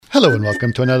Hello and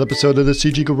welcome to another episode of the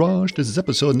CG Garage. This is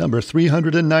episode number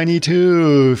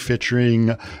 392,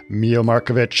 featuring Mio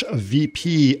Markovich,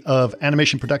 VP of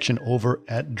Animation Production over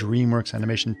at DreamWorks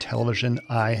Animation Television.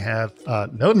 I have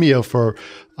known Mio for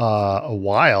a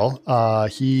while.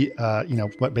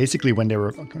 Basically when they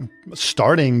were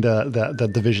starting the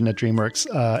division at DreamWorks,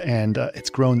 and it's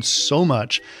grown so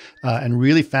much and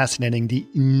really fascinating. The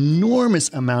enormous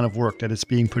amount of work that is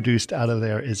being produced out of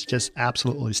there is just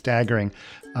absolutely staggering.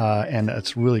 And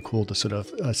it's really cool to sort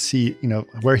of see,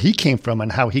 where he came from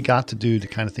and how he got to do the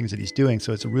kind of things that he's doing.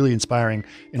 So it's really inspiring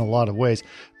in a lot of ways.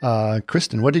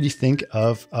 Kristen, what did you think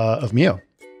of Mio?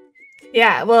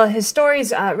 Yeah, well, his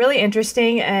story's really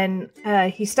interesting, and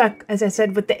he stuck, as I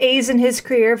said, with the A's in his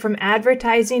career from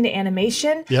advertising to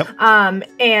animation. Yep.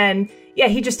 And yeah,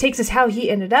 he just takes us how he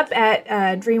ended up at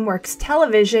DreamWorks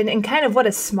Television and kind of what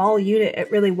a small unit it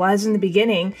really was in the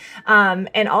beginning.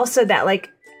 And also that,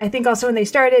 I think also when they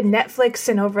started, Netflix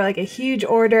sent over a huge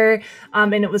order,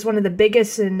 and it was one of the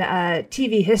biggest in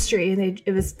TV history. And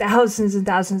it was thousands and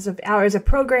thousands of hours of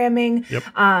programming. Yep.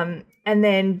 And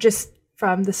then just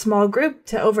from the small group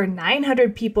to over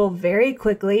 900 people very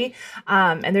quickly.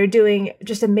 And they're doing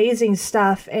just amazing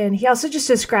stuff. And he also just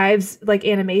describes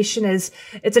animation as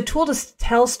it's a tool to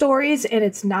tell stories and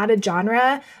it's not a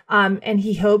genre. And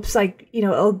he hopes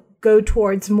it'll go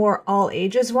towards more all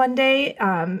ages one day.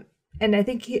 And I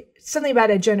think something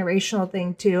about a generational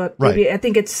thing too. Maybe Right. I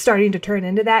think it's starting to turn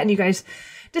into that. And you guys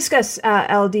discuss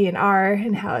LD and R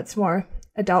and how it's more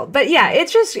adult. But yeah,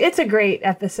 it's a great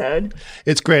episode.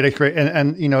 It's great.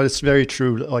 And it's very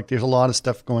true. There's a lot of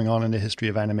stuff going on in the history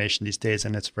of animation these days,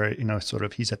 and it's very, sort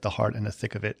of he's at the heart and the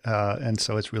thick of it. And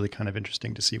so it's really kind of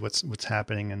interesting to see what's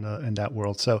happening in that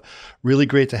world. So really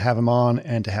great to have him on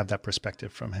and to have that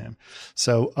perspective from him.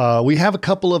 So we have a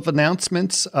couple of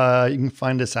announcements. You can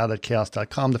find us out at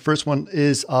chaos.com. The first one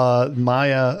is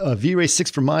Maya, V-Ray 6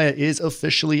 for Maya is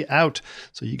officially out.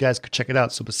 So you guys could check it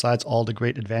out. So besides all the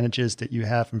great advantages that you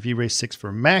have from V-Ray 6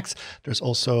 for Max, there's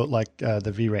also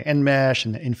the V-Ray NMesh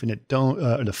and the Infinite Dome,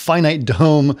 the Finite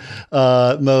Dome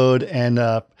mode, and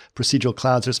procedural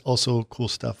clouds. There's also cool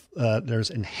stuff.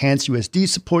 There's enhanced USD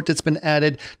support that's been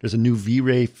added. There's a new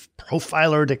V-Ray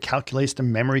profiler that calculates the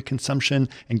memory consumption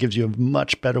and gives you a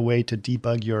much better way to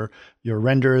debug your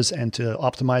renders and to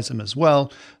optimize them as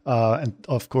well. And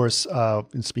of course,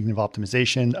 speaking of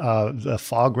optimization, the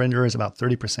fog render is about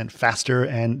 30% faster,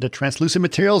 and the translucent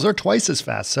materials are twice as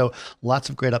fast. So lots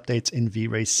of great updates in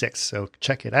V-Ray 6. So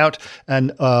check it out.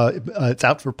 And it's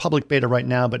out for public beta right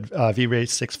now, but V-Ray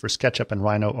 6 for SketchUp and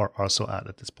Rhino are also out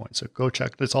at this point. So go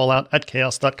check this all out at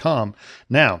chaos.com.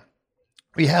 Now,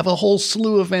 we have a whole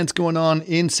slew of events going on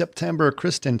in September.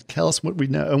 Kristen, tell us what we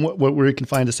know and where we can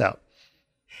find us out.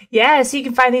 Yeah, so you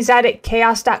can find these out at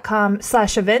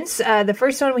chaos.com/events. The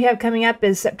first one we have coming up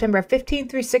is September 15th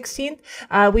through 16th.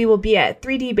 We will be at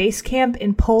 3D Basecamp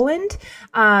in Poland.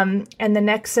 And the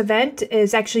next event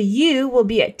is actually you will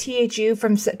be at THU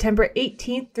from September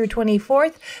 18th through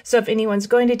 24th. So if anyone's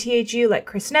going to THU, let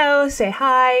Chris know, say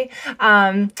hi.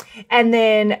 And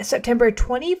then September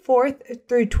 24th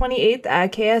through 28th,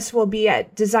 KS will be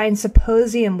at Design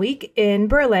Symposium Week in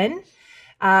Berlin.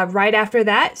 Right after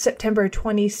that, September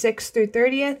 26th through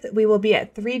 30th, we will be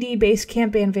at 3D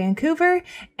Basecamp in Vancouver.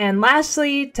 And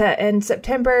lastly, to end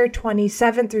September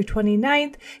 27th through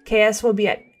 29th, KS will be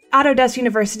at Autodesk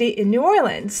University in New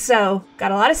Orleans. So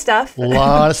got a lot of stuff. A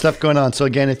lot of stuff going on. So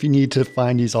again, if you need to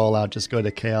find these all out, just go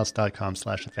to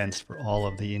chaos.com/events for all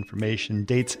of the information,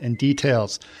 dates, and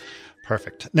details.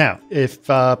 Perfect. Now, if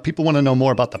people want to know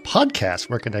more about the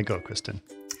podcast, where can they go, Kristen?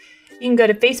 You can go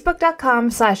to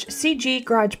facebook.com/CG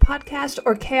Garage Podcast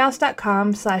or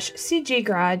chaos.com/CG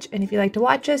Garage. And if you'd like to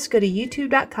watch us, go to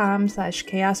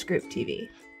youtube.com/Chaos Group TV.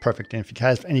 Perfect. And if you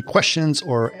guys have any questions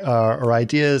or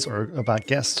ideas or about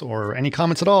guests or any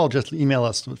comments at all, just email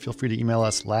us. Feel free to email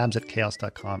us.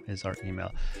 labs@chaos.com is our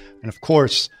email. And of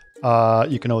course,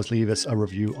 you can always leave us a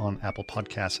review on Apple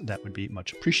Podcasts. That would be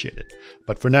much appreciated.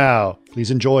 But for now, please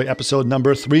enjoy episode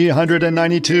number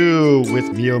 392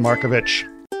 with Mio Markovich.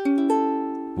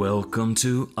 Welcome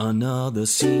to another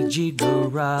CG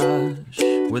Garage,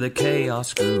 where the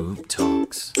Chaos Group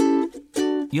talks.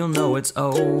 You'll know it's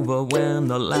over when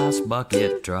the last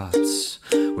bucket drops.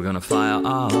 We're gonna fire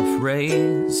off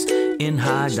rays in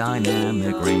high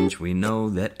dynamic range. We know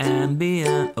that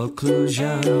ambient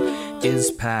occlusion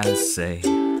is passe.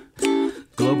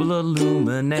 Global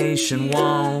illumination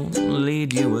won't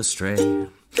lead you astray.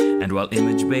 And while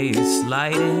image-based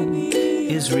lighting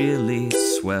is really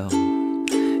swell,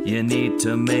 You need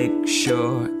to make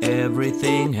sure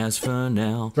everything has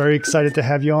Fernell. Very excited to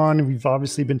have you on. We've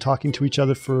obviously been talking to each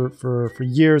other for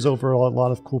years over a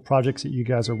lot of cool projects that you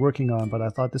guys are working on, but I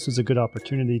thought this was a good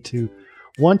opportunity to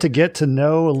get to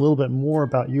know a little bit more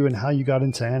about you and how you got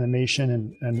into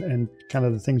animation and kind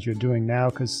of the things you're doing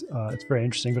now, because it's very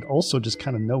interesting, but also just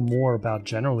kind of know more about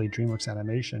generally DreamWorks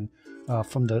Animation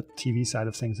from the TV side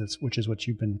of things, which is what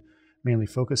you've been mainly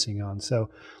focusing on. So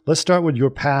let's start with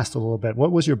your past a little bit.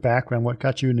 What was your background? What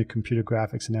got you into computer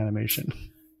graphics and animation?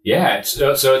 Yeah,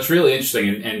 so it's really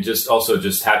interesting, and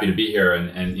just happy to be here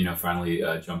and finally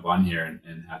jump on here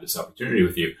and have this opportunity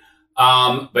with you.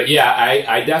 But yeah,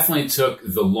 I definitely took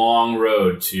the long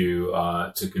road to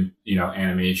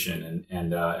animation,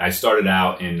 and I started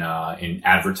out in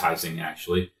advertising,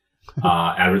 actually,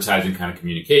 advertising kind of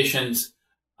communications.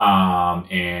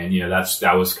 And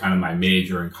that was kind of my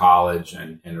major in college,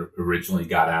 and originally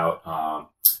got out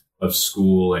of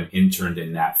school and interned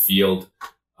in that field,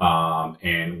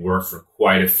 and worked for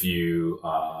quite a few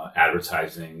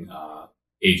advertising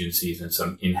agencies and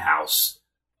some in-house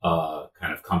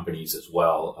kind of companies as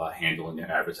well, handling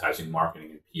their advertising, marketing,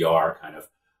 and PR kind of.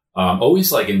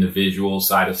 Always like in the visual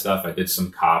side of stuff. I did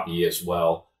some copy as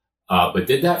well. But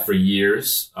did that for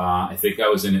years. I think I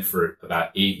was in it for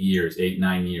about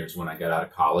 9 years when I got out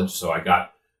of college. So I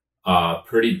got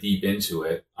pretty deep into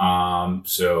it.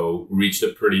 So reached a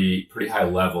pretty high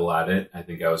level at it. I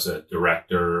think I was a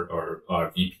director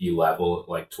or VP level,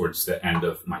 like towards the end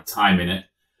of my time in it.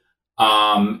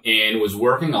 And was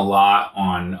working a lot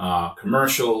on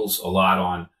commercials, a lot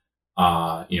on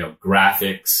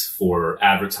graphics for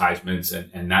advertisements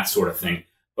and that sort of thing.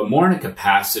 But more in a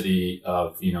capacity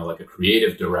of, like a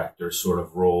creative director sort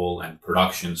of role and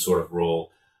production sort of role.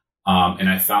 And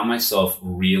I found myself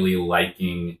really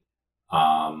liking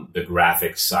the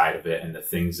graphics side of it and the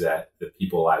things that the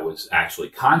people I was actually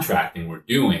contracting were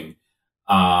doing.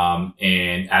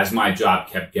 And as my job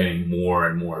kept getting more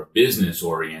and more business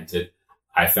oriented,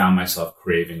 I found myself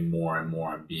craving more and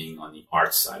more and being on the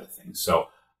art side of things. So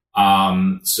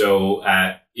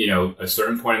at, a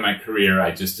certain point in my career,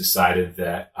 I just decided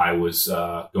that I was,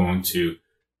 going to,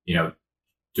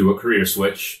 do a career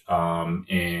switch.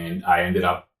 And I ended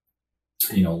up,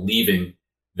 leaving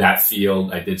that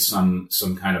field. I did some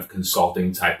kind of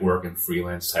consulting type work and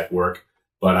freelance type work,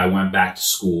 but I went back to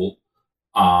school.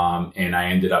 And I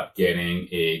ended up getting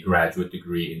a graduate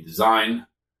degree in design,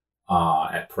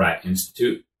 at Pratt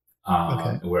Institute.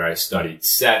 Where I studied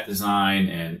set design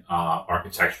and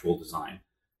architectural design,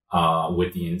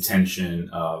 with the intention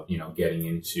of getting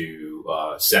into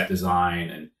set design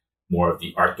and more of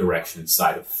the art direction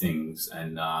side of things,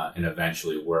 and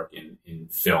eventually work in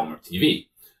film or TV.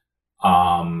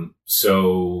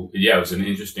 So yeah, it was an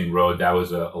interesting road. That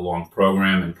was a long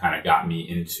program and kind of got me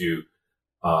into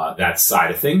that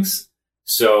side of things.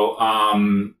 So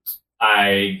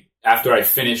after I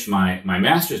finished my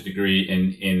master's degree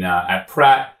at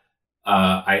Pratt,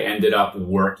 I ended up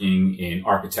working in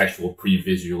architectural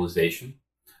pre-visualization,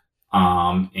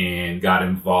 and got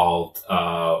involved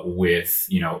with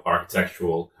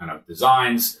architectural kind of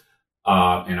designs,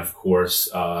 and of course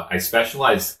I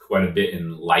specialized quite a bit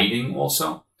in lighting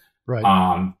also.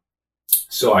 Right.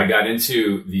 So I got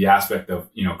into the aspect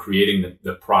of creating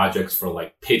the projects for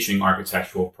like pitching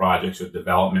architectural projects or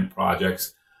development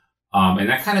projects. And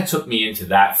that kind of took me into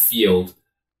that field.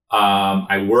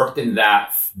 I worked in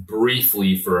that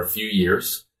briefly for a few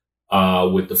years,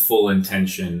 with the full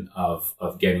intention of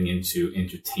getting into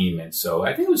entertainment. So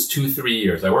I think it was 2-3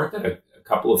 years. I worked at a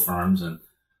couple of firms and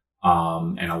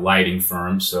a lighting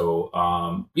firm. So,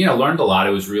 learned a lot.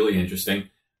 It was really interesting.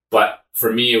 But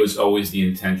for me, it was always the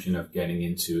intention of getting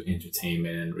into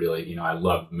entertainment, and really, I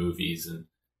loved movies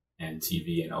and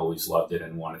TV and always loved it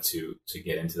and wanted to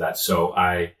get into that. So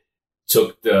I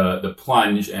took the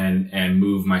plunge and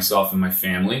moved myself and my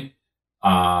family,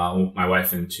 my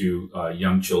wife and 2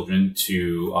 young children,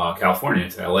 to California,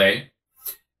 to LA.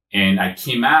 And I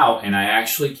came out, and I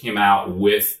actually came out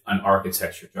with an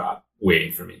architecture job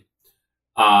waiting for me.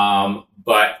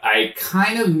 But I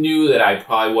kind of knew that I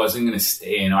probably wasn't going to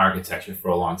stay in architecture for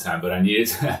a long time, but I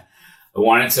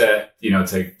wanted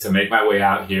to make my way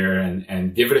out here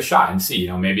and give it a shot and see,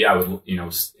 maybe I would,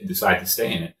 decide to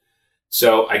stay in it.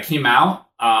 So I came out,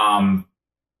 and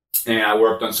I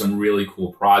worked on some really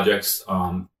cool projects.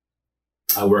 I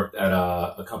worked at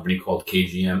a company called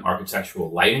KGM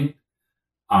Architectural Lighting,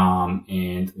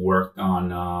 and worked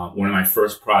on one of my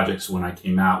first projects when I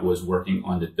came out was working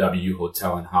on the W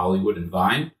Hotel in Hollywood and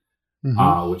Vine,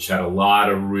 which had a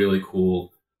lot of really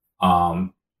cool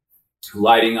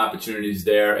lighting opportunities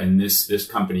there. And this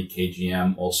company,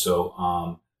 KGM,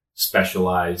 also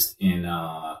specialized in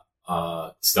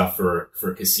stuff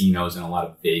for casinos and a lot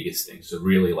of Vegas things. So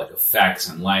really like effects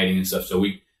and lighting and stuff. So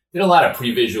we did a lot of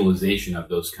pre-visualization of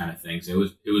those kind of things. It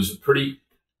was a pretty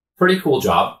cool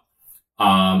job.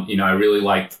 I really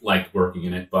liked working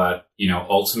in it, but,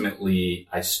 ultimately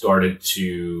I started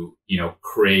to,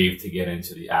 crave to get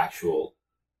into the actual,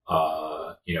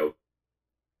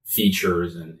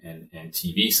 features and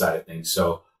TV side of things.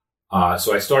 So I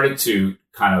started to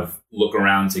kind of look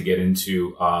around to get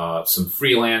into, some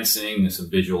freelancing and some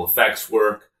visual effects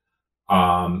work.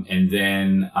 And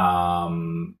then,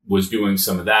 was doing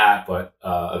some of that, but,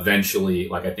 eventually,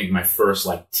 like, I think my first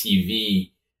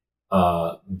TV,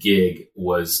 gig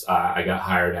was, I got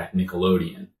hired at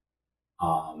Nickelodeon,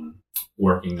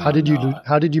 working. How did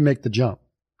you make the jump?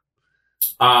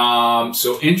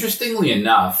 So interestingly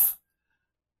enough,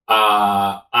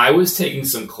 I was taking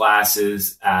some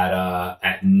classes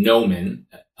at Gnomon,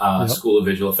 School of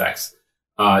Visual Effects,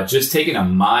 just taking a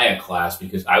Maya class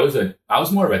because I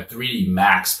was more of a 3D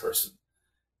Max person.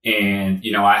 And,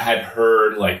 I had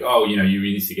heard you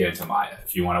need to get into Maya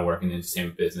if you want to work in the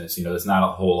entertainment business. There's not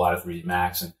a whole lot of 3D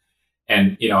Max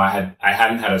and I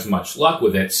hadn't had as much luck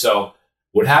with it. So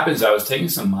what happens, I was taking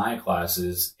some Maya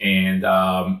classes and,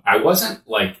 I wasn't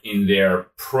in their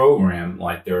program,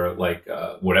 their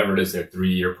whatever it is, their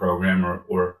 3-year program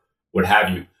or what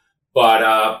have you. But,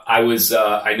 I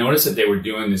noticed that they were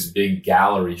doing this big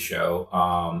gallery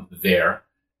show, there.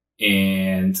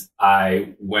 And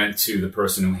I went to the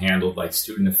person who handled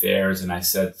student affairs, and I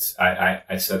said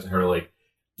to her,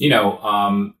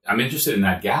 I'm interested in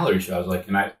that gallery show. I was like,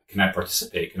 can I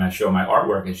participate? Can I show my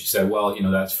artwork? And she said, well,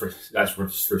 that's for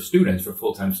students, for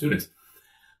full-time students.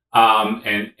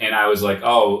 And I was like,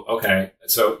 oh, okay.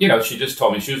 So, she just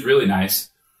told me. She was really nice.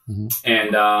 Mm-hmm.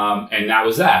 And that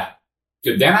was that.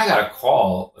 Then I got a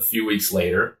call a few weeks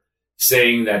later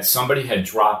saying that somebody had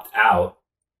dropped out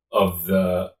of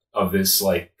this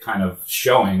kind of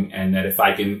showing, and that if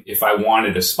I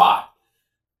wanted a spot,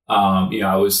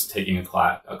 I was taking a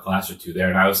class or two there,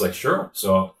 and I was like, sure.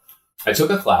 So I took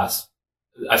a class.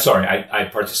 I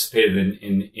participated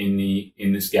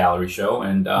in this gallery show,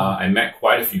 and I met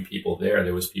quite a few people there.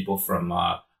 There was people from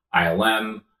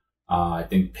ILM, I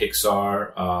think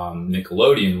Pixar,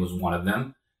 Nickelodeon was one of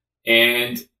them,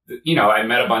 and I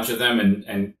met a bunch of them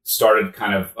and started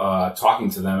kind of talking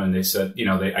to them, and they said,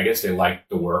 I guess they liked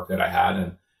the work that I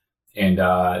had, and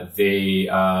they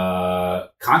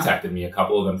contacted me. A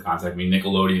couple of them contacted me.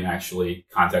 Nickelodeon actually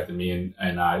contacted me,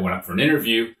 and I went up for an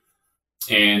interview,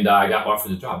 and I got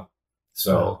offered the job.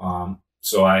 So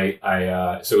so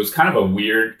it was kind of a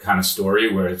weird kind of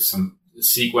story where some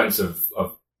sequence of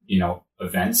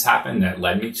events happened that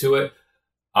led me to it.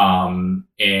 And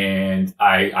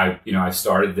I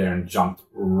started there and jumped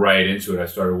right into it. I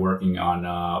started working on,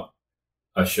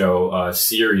 a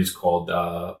series called,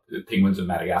 Penguins of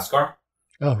Madagascar.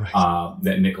 Oh, right.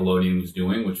 That Nickelodeon was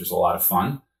doing, which was a lot of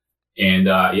fun. And,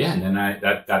 and then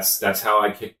that's how I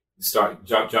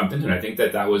jumped into it. I think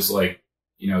that was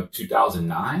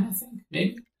 2009, I think,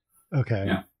 maybe. Okay.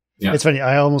 Yeah. It's funny.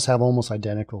 I have almost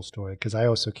identical story because I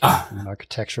also came from an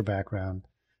architecture background.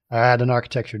 I had an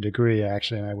architecture degree,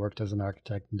 actually, and I worked as an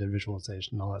architect and did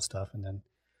visualization and all that stuff, and then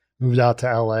moved out to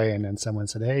LA, and then someone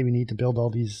said, hey, we need to build all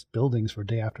these buildings for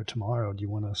day after tomorrow. Do you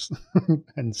want us?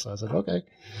 And so I said, okay.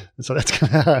 And so that's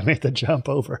kind of how I made the jump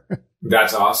over.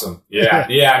 That's awesome. Yeah.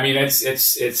 Yeah. I mean,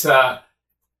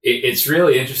 it's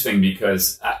really interesting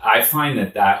because I find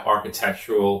that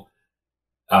architectural,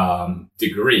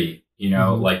 degree,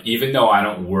 even though I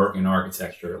don't work in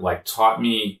architecture, taught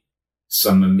me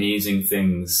some amazing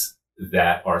things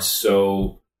that are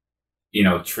so,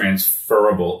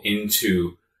 transferable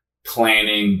into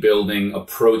planning, building,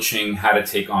 approaching, how to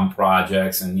take on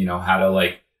projects and, how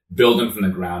to build them from the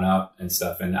ground up and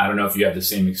stuff. And I don't know if you have the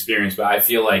same experience, but I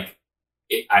feel like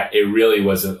it really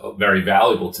was very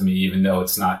valuable to me, even though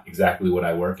it's not exactly what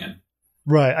I work in.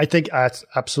 Right. I think that's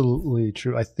absolutely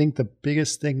true. I think the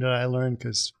biggest thing that I learned,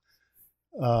 because,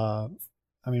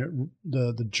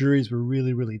 the juries were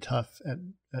really, really tough at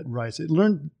Rice. It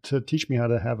learned to teach me how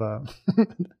to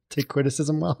take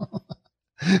criticism well.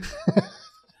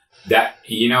 That,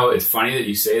 it's funny that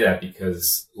you say that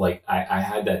because I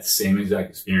had that same exact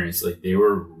experience. They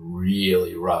were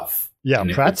really rough. Yeah.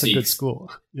 Pratt's a good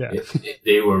school. Yeah.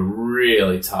 They were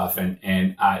really tough.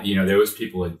 And there was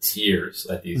people in tears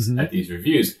at these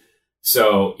reviews.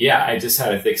 So yeah, I just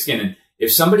had a thick skin. And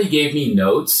if somebody gave me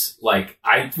notes,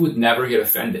 I would never get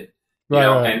offended,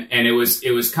 right. And it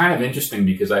was kind of interesting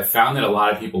because I found that a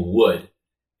lot of people would,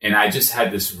 and I just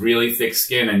had this really thick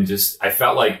skin and I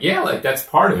felt that's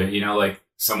part of it,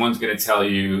 someone's going to tell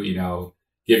you,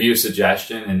 give you a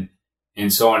suggestion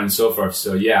and so on and so forth.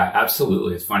 So yeah,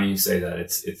 absolutely. It's funny you say that.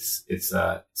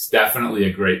 It's definitely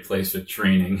a great place for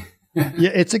training.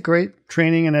 Yeah, it's a great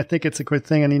training, and I think it's a good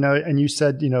thing. And and you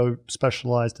said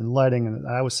specialized in lighting, and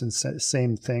I was in the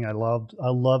same thing. I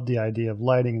loved the idea of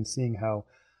lighting and seeing how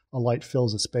a light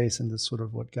fills a space, and this sort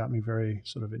of what got me very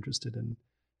sort of interested in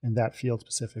that field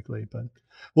specifically. But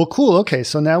well, cool. Okay,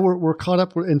 so now we're caught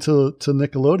up into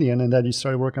Nickelodeon, and then you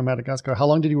started working on Madagascar. How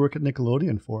long did you work at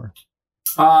Nickelodeon for?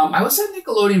 I was at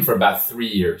Nickelodeon for about 3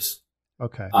 years.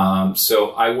 Okay.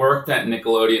 So I worked at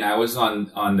Nickelodeon. I was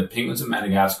on the Penguins of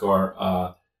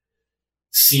Madagascar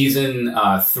season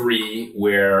 3,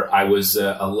 where I was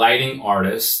a lighting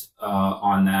artist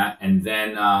on that, and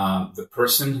then the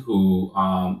person who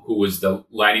was the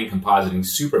lighting compositing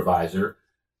supervisor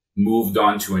moved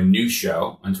on to a new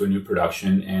show, onto a new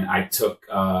production, and I took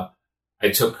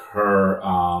her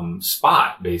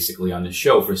spot basically on the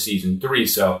show for season 3.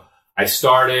 So I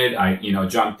started, I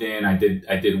jumped in, I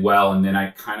did well, and then I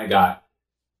kind of got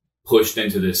pushed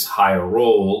into this higher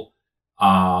role.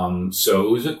 So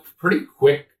it was a pretty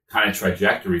quick kind of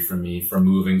trajectory for me from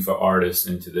moving for artists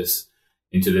into this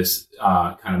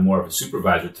kind of more of a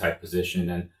supervisor type position.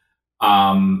 And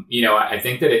I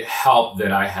think that it helped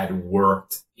that I had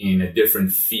worked in a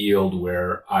different field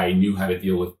where I knew how to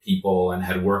deal with people and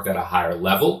had worked at a higher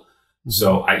level.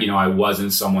 So I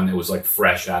wasn't someone that was like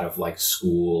fresh out of like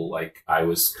school. Like I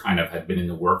was had been in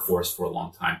the workforce for a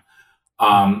long time.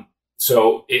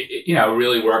 So it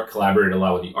really worked, collaborated a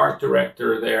lot with the art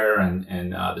director there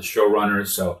and the showrunners.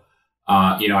 So,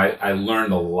 I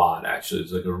learned a lot actually. It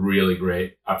was like a really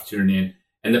great opportunity.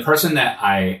 And the person that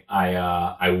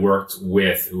I worked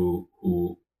with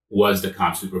who was the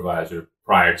comp supervisor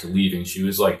prior to leaving, she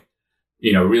was like,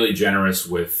 really generous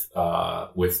with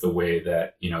the way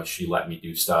that, she let me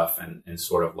do stuff and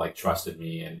sort of like trusted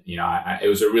me. And, it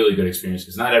was a really good experience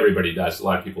because not everybody does. A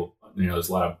lot of people, there's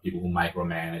a lot of people who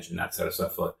micromanage and that sort of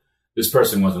stuff. But this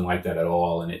person wasn't like that at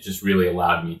all. And it just really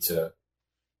allowed me to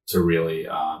really,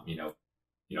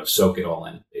 soak it all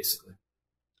in basically.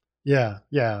 Yeah.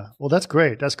 Yeah. Well, that's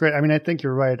great. That's great. I mean, I think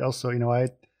you're right. Also,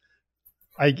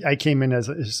 I came in as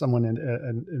someone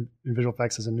in visual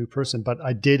effects as a new person, but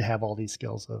I did have all these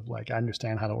skills of like, I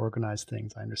understand how to organize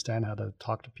things. I understand how to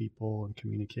talk to people and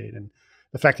communicate. And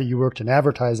the fact that you worked in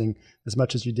advertising as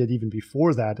much as you did even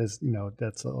before that is,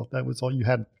 that was all you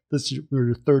had. This was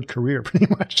your third career pretty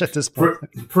much at this point.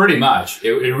 Pretty much.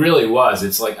 It really was.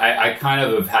 It's like, I kind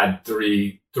of have had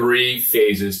three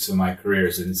phases to my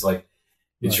careers, and it's like,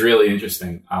 it's really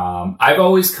interesting. I've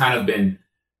always kind of been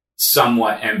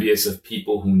somewhat envious of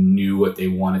people who knew what they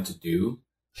wanted to do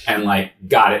and like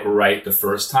got it right the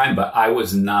first time, but I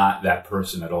was not that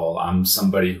person at all. I'm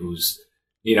somebody who's,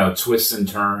 twists and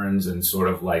turns and sort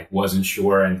of like wasn't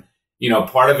sure. And,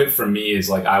 part of it for me is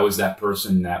like, I was that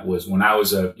person that was, when I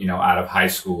was out of high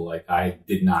school, like I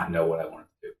did not know what I wanted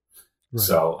to do. Right.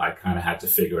 So I kind of had to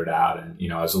figure it out. And,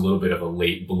 I was a little bit of a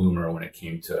late bloomer when it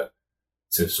came to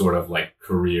sort of like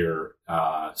career,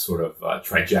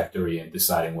 trajectory and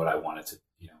deciding what I wanted to,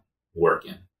 work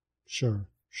in. Sure.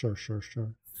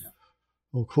 Yeah.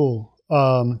 Oh, cool.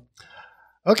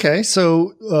 Okay.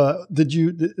 So,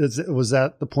 was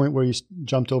that the point where you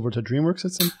jumped over to DreamWorks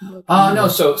at some point? No.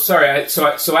 So sorry.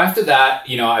 So after that,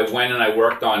 I went and I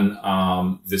worked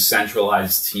on, the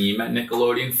centralized team at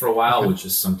Nickelodeon for a while, which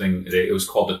is something it was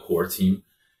called the core team.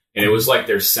 And it was like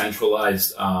their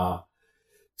centralized,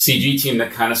 CG team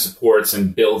that kind of supports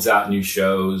and builds out new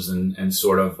shows and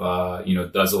sort of,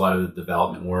 does a lot of the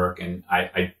development work. And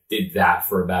I did that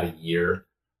for about a year,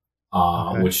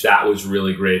 which that was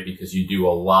really great because you do a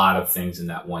lot of things in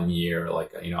that 1 year.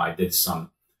 Like, I did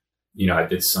some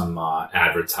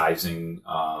advertising,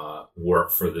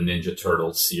 work for the Ninja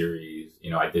Turtles series.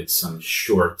 I did some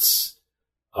shorts,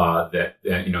 that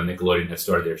Nickelodeon had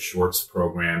started their shorts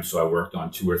program. So I worked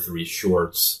on 2 or 3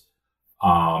 shorts.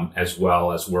 As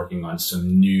well as working on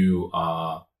some new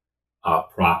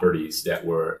properties that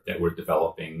were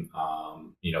developing,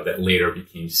 that later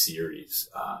became series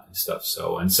and stuff.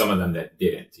 So, and some of them that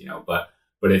didn't, but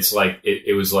it's like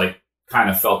it was like kind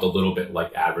of felt a little bit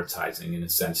like advertising in a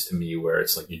sense to me, where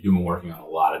it's like you're working on a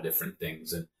lot of different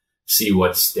things and see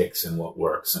what sticks and what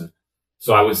works. And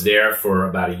so I was there for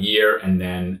about a year, and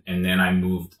then I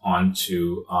moved on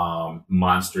to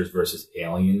Monsters vs.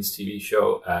 Aliens TV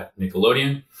show at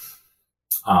Nickelodeon,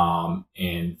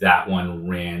 and that one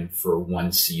ran for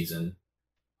 1 season,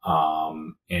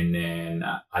 and then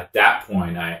at that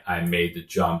point I made the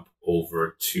jump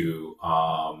over to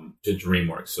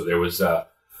DreamWorks. So there was a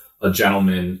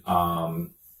gentleman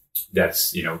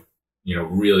that's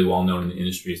really well known in the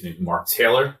industry. His name's Mark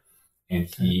Taylor. and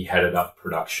he headed up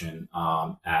production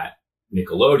at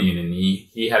Nickelodeon, and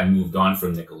he had moved on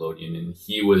from Nickelodeon, and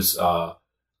he was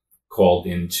called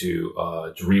into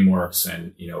DreamWorks,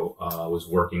 and was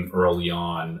working early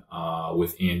on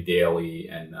with Ann Daly,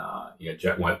 and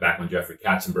went back when Jeffrey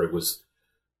Katzenberg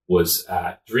was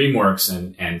at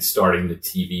DreamWorks and starting the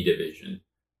TV division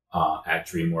at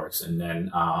DreamWorks, and then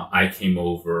I came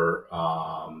over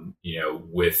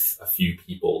with a few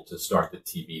people to start the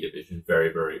TV division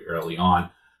very, very early on.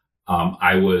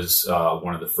 I was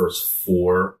one of the first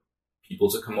 4 people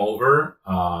to come over,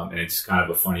 and it's kind of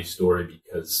a funny story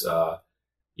because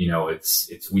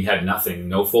we had nothing,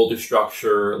 no folder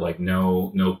structure, like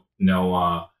no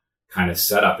kind of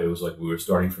setup. It was like we were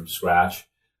starting from scratch,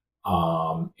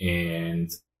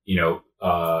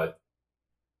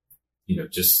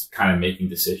 just kind of making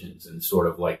decisions, and sort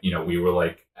of like we were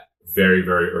like very,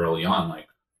 very early on, like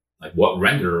what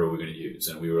renderer are we going to use,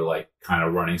 and we were like kind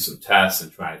of running some tests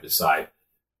and trying to decide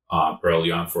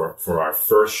early on for our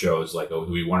first shows, like, do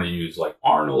we want to use like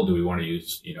Arnold? Do we want to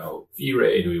use,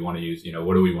 V-Ray? Do we want to use,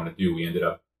 what do we want to do? We ended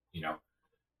up,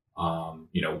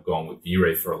 going with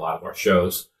V-Ray for a lot of our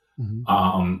shows.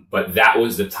 Mm-hmm. But that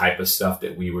was the type of stuff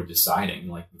that we were deciding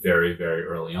like very, very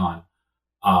early on.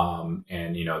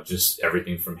 And, just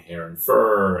everything from hair and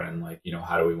fur and like,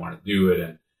 how do we want to do it?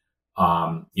 And,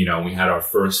 we had our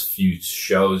first few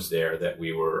shows there that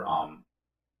we were,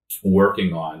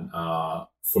 working on,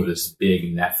 for this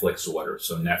big Netflix order.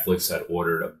 So Netflix had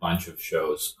ordered a bunch of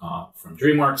shows from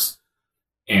DreamWorks,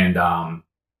 and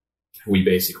we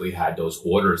basically had those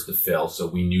orders to fill. So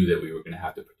we knew that we were going to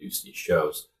have to produce these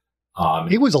shows.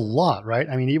 It was a lot, right?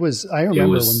 I mean, I remember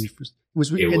when you first, it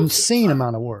was an insane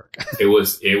amount of work. It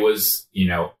was,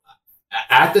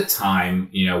 at the time,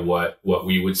 what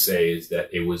we would say is that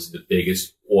it was the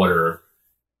biggest order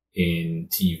in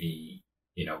TV,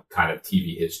 kind of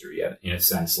TV history in a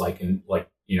sense, in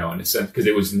a sense, because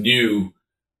it was new,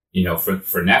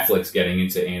 for Netflix getting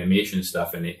into animation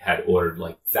stuff, and it had ordered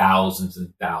like thousands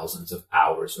and thousands of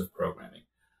hours of programming.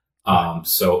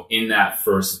 So in that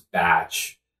first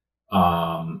batch,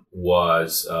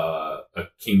 was, a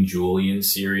King Julian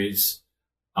series,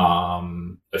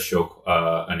 a show,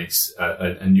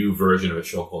 a new version of a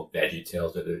show called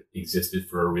VeggieTales that had existed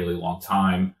for a really long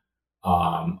time,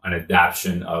 an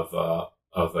adaptation of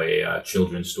a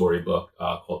children's storybook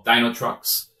called Dino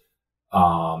Trucks,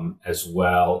 as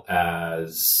well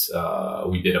as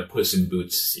we did a Puss in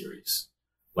Boots series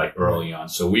like early on.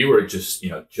 So we were just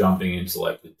jumping into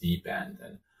like the deep end,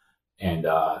 and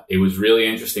it was really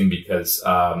interesting because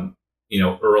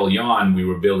early on we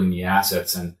were building the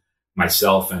assets, and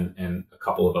myself and a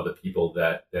couple of other people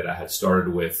that I had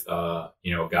started with, a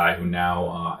guy who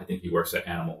now I think he works at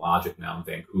Animal Logic now in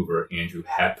Vancouver, Andrew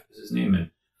Hepp is his name, and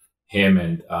him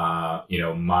and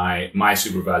my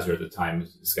supervisor at the time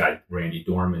is this guy Randy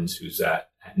Dormans, who's at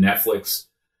Netflix,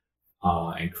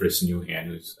 and Chris Newhan,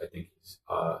 who's I think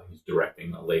he's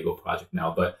directing a Lego project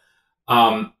now. But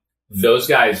those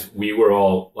guys, we were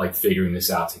all like figuring this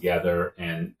out together,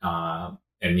 and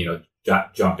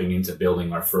jumping into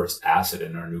building our first asset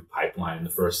in our new pipeline. And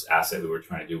the first asset we were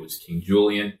trying to do was King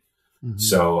Julian. Mm-hmm.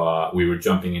 So we were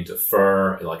jumping into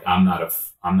fur. Like I'm not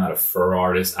a fur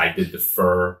artist. I did the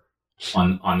fur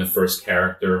on the first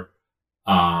character.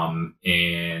 And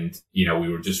we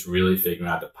were just really figuring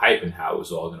out the pipe and how it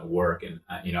was all going to work. And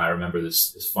I remember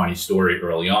this funny story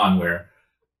early on where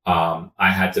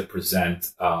I had to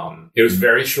present. It was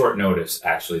very short notice,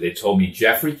 actually. They told me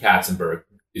Jeffrey Katzenberg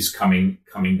is coming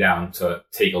down to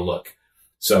take a look.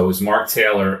 So it was Mark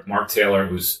Taylor,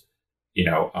 who's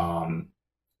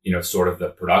sort of the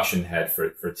production head for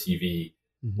TV.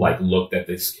 Mm-hmm. Like looked at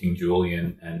this King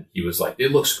Julian, and he was like,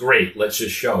 "It looks great. Let's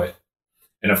just show it."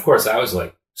 And of course, I was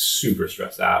like super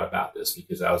stressed out about this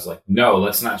because I was like, "No,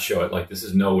 let's not show it. Like this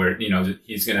is nowhere.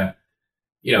 He's gonna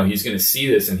see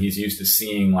this, and he's used to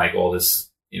seeing like all this,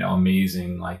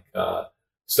 amazing like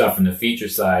stuff in the feature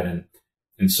side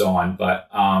and so on." But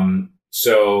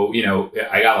so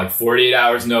I got like 48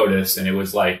 hours notice, and it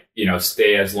was like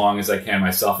stay as long as I can,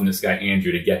 myself and this guy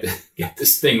Andrew, to get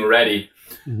this thing ready.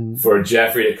 Mm-hmm. For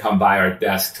Jeffrey to come by our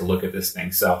desk to look at this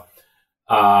thing. So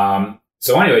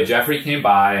anyway, Jeffrey came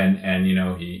by and he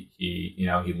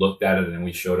looked at it, and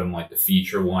we showed him like the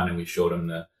feature one, and we showed him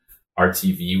the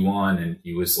RTV one, and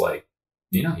he was like,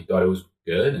 he thought it was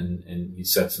good, and he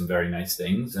said some very nice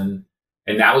things, and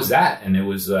that was that. And it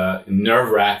was nerve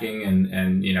wracking, and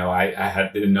I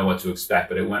didn't know what to expect,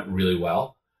 but it went really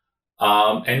well.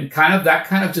 And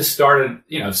that just started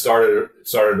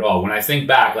it all. When I think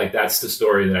back, like that's the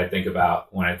story that I think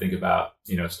about when I think about,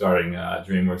 starting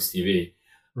DreamWorks TV.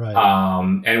 Right.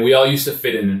 And we all used to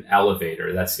fit in an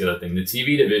elevator. That's the other thing. The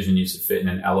TV division used to fit in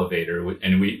an elevator,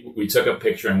 and we took a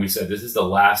picture and we said, this is the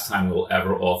last time we'll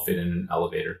ever all fit in an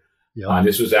elevator. Yeah.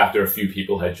 This was after a few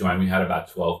people had joined. We had about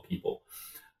 12 people.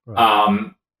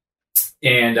 Right.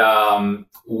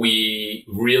 We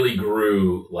really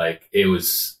grew. Like, it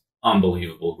was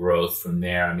unbelievable growth from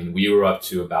there. I mean, we were up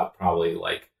to about probably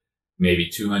like maybe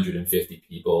 250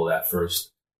 people that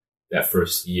first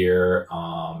year.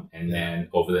 And then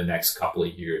over the next couple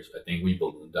of years, I think we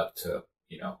ballooned up to,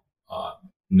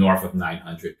 north of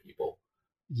 900 people.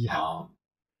 Yeah.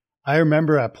 I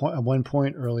remember at one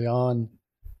point early on,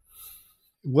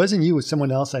 it wasn't you, it was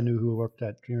someone else I knew who worked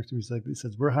at DreamWorks. He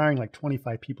says, we're hiring like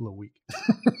 25 people a week.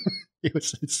 It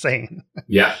was insane.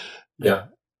 Yeah. Yeah.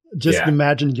 Just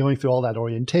imagine going through all that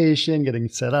orientation, getting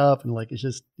set up, and like, it's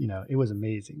just, it was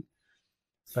amazing.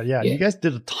 But you guys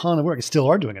did a ton of work. You still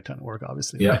are doing a ton of work,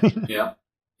 obviously. Yeah. Right?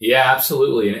 Yeah,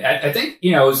 absolutely. And I think,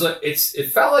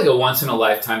 it felt like a once in a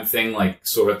lifetime thing, like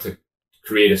sort of to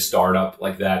create a startup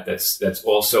like that. That's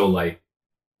also like,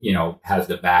 has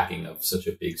the backing of such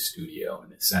a big studio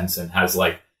in a sense, and has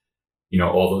like,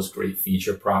 all those great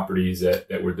feature properties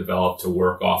that were developed to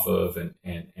work off of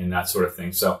and that sort of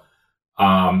thing. So,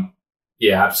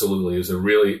 absolutely. It was a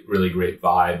really, really great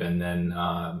vibe. And then,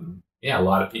 a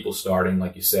lot of people starting,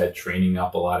 like you said, training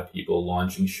up a lot of people,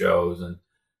 launching shows, and,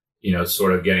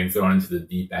 sort of getting thrown into the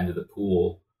deep end of the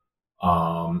pool.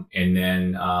 And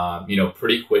then,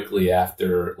 pretty quickly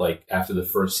after the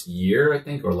first year, I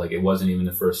think, or like it wasn't even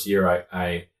the first year,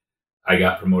 I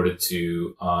got promoted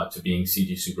to being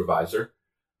CG supervisor.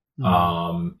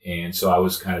 Mm-hmm. And so I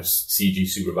was kind of CG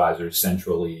supervisor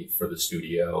centrally for the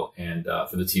studio and,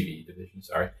 for the TV division,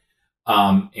 sorry.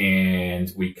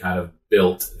 And we kind of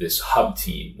built this hub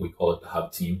team. We call it the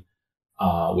hub team,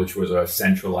 which was a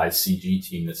centralized CG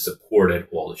team that supported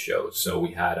all the shows. So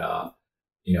we had,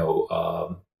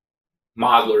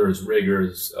 modelers,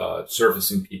 riggers,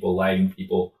 surfacing people, lighting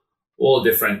people, all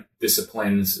different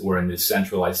disciplines were in this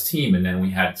centralized team. And then we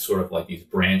had sort of like these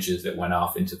branches that went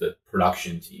off into the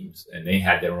production teams, and they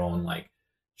had their own like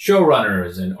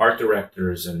showrunners and art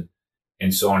directors and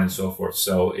so on and so forth.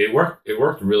 So it worked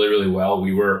really, really well.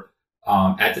 We were,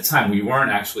 at the time, we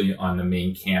weren't actually on the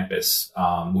main campus.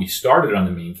 We started on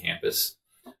the main campus.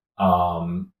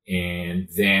 And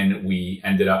then we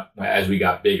ended up, as we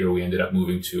got bigger, we ended up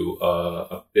moving to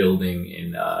a building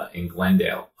in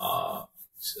Glendale. I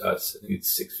think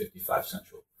it's 655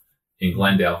 Central in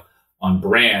Glendale on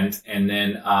Brand. And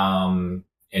then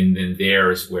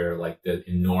there is where like the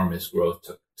enormous growth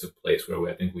took place, where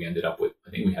I think we ended up with, I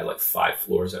think we had like 5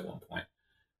 floors at one point.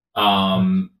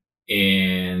 And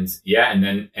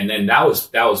then that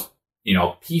was,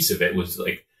 piece of it was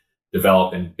like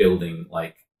developing, building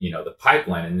like, the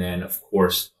pipeline. And then of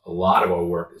course, a lot of our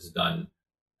work is done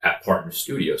at partner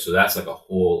studios. So that's like a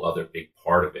whole other big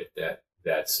part of it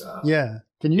that's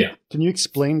Can you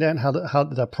explain that, how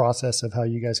the process of how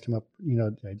you guys come up,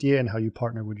 the idea, and how you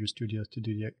partner with your studios to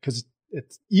do it? Because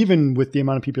it's, even with the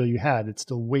amount of people you had, it's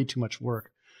still way too much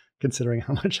work considering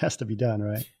how much has to be done,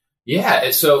 right? Yeah.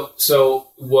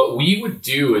 So what we would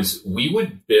do is we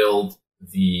would build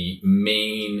the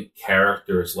main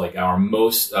characters, like our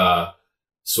most, I'm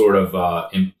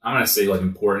going to say like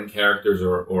important characters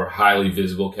or highly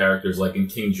visible characters. Like in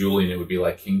King Julian, it would be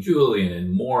like King Julian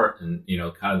and Mort, and,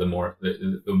 kind of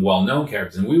the well-known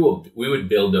characters. And we would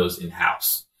build those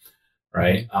in-house.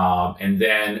 Right. Mm-hmm. And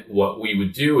then what we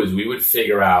would do is we would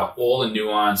figure out all the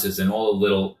nuances and all the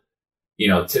little,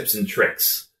 tips and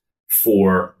tricks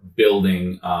for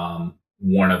building,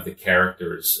 one of the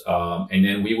characters. And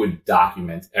then we would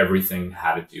document everything,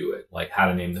 how to do it, like how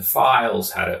to name the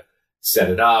files, how to set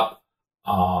it up,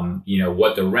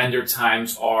 what the render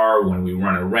times are. When we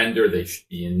run a render, they should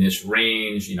be in this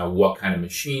range. What kind of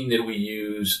machine did we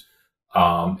use?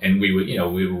 And we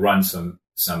would run some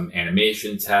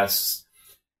animation tests.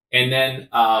 And then,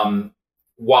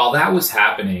 while that was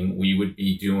happening, we would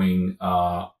be doing,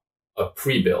 a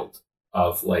pre-build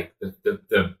of like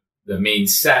the main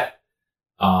set,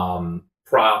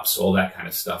 props, all that kind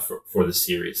of stuff for the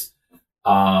series.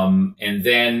 And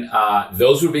then,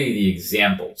 those would be the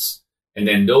examples. And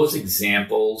then those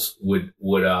examples would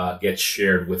get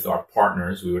shared with our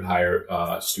partners. We would hire,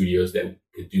 studios that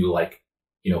could do like,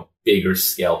 bigger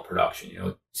scale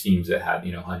production, teams that had,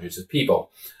 hundreds of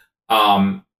people.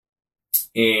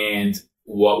 And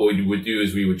what we would do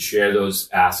is we would share those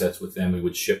assets with them. We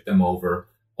would ship them over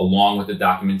along with the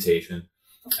documentation.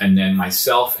 And then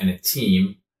myself and a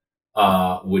team,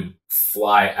 would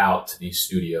fly out to these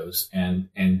studios and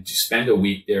to spend a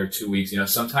week there, 2 weeks.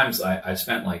 Sometimes I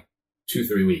spent like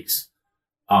 2-3 weeks.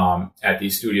 at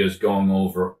these studios, going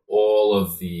over all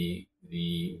of the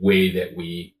way that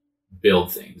we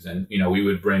build things. And, we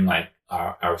would bring like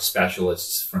our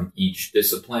specialists from each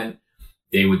discipline.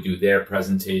 They would do their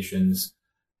presentations.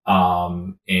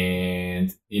 And,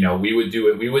 we would do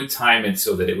it. We would time it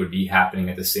so that it would be happening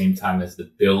at the same time as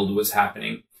the build was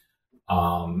happening.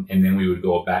 And then we would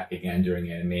go back again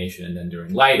during animation and then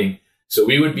during lighting. So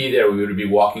we would be there. We would be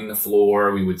walking the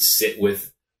floor. We would sit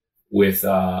with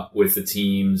the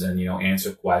teams and,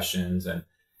 answer questions. And,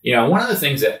 one of the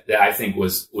things that I think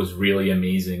was really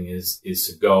amazing is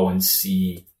to go and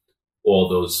see all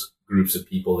those groups of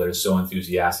people that are so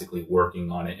enthusiastically working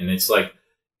on it. And it's like,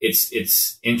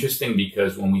 it's interesting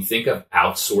because when we think of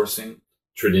outsourcing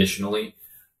traditionally,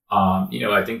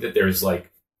 I think that there's like,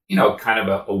 kind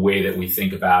of a way that we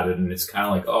think about it. And it's kind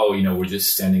of like, oh, we're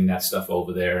just sending that stuff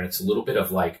over there. And it's a little bit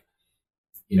of like,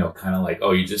 kind of like,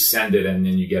 oh, you just send it and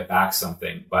then you get back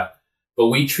something. But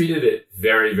we treated it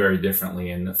very, very differently.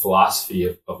 And the philosophy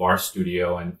of our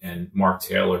studio and Mark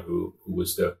Taylor, who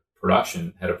was the head of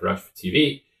production for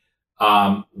TV,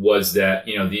 was that,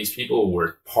 these people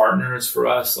were partners for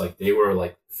us. Like they were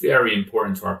like very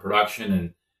important to our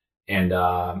production. And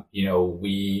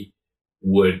we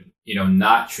would,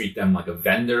 not treat them like a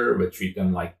vendor, but treat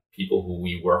them like people who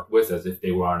we work with as if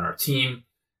they were on our team.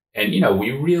 And,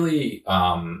 we really,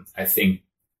 I think,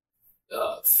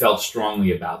 felt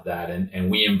strongly about that. And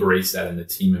we embraced that and the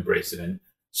team embraced it. And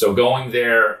so going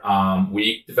there,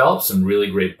 we developed some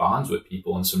really great bonds with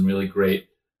people and some really great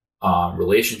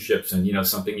relationships. And,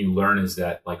 something you learn is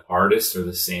that like artists are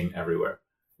the same everywhere.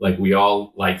 Like we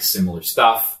all like similar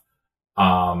stuff.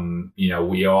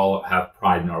 We all have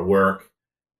pride in our work.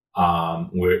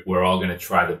 We're all going to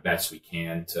try the best we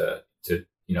can to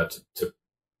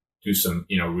do some,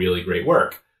 really great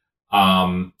work.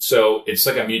 So it's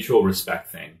like a mutual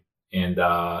respect thing. And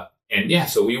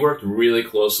so we worked really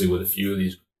closely with a few of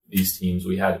these teams.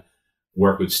 We had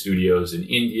work with studios in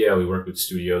India. We worked with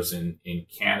studios in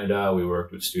Canada. We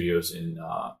worked with studios in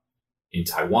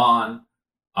Taiwan,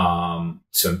 some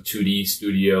 2D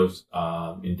studios,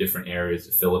 in different areas,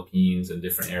 the Philippines and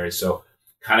different areas. So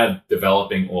kind of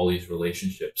developing all these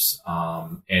relationships.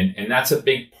 And that's a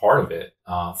big part of it,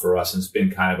 for us. And it's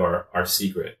been kind of our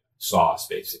secret sauce,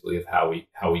 basically, of how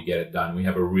we get it done. We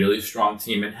have a really strong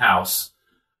team in-house.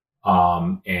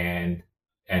 And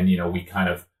we kind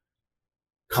of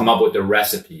come up with the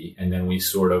recipe and then we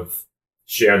sort of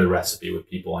share the recipe with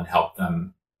people and help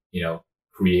them,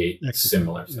 create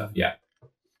similar stuff. Yeah.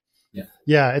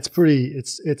 Yeah, it's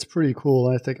pretty cool.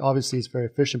 And I think obviously it's very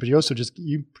efficient, but you also just,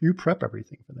 you prep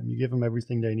everything for them. You give them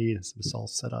everything they need. It's all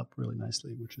set up really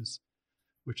nicely, which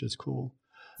is cool.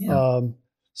 Yeah.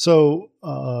 So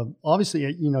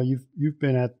obviously, you've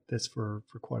been at this for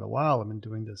quite a while. I've been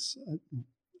doing this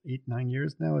 8-9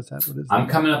 years now. Is that what it is? I'm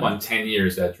coming up on 10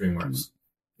 years at DreamWorks.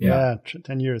 Yeah,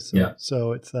 10 years.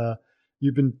 So it's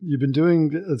you've been doing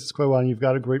this quite a while, and you've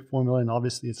got a great formula, and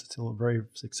obviously it's still a very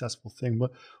successful thing.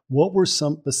 But what were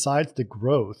some, besides the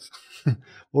growth, what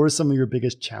were some of your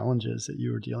biggest challenges that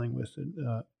you were dealing with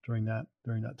during that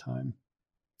time?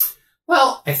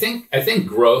 Well, I think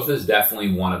growth is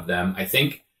definitely one of them. I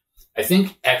think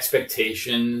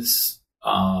expectations,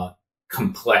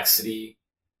 complexity,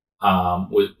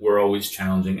 were always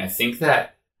challenging. I think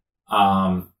that,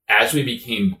 as we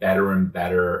became better and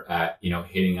better at,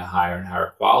 hitting a higher and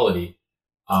higher quality,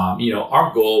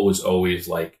 our goal was always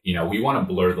like, we want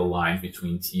to blur the line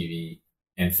between TV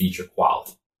and feature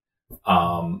quality.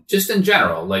 Just in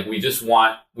general, like we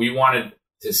wanted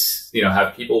to,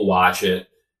 have people watch it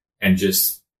and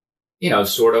just,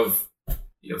 sort of,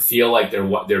 feel like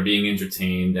they're being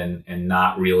entertained and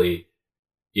not really,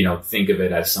 think of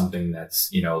it as something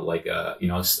that's, like a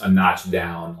notch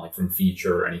down, like from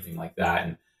feature or anything like that.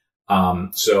 And,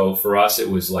 so for us, it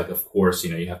was like, of course,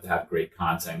 you have to have great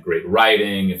content, great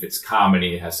writing. If it's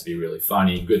comedy, it has to be really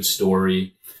funny, good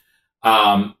story.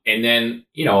 And then,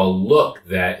 a look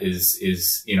that is,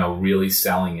 really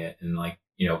selling it and like,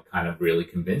 kind of really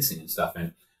convincing and stuff.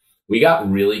 And we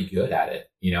got really good at it.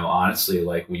 Honestly,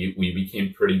 like we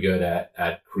became pretty good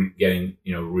at getting,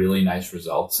 really nice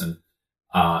results. And,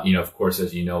 of course,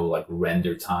 as like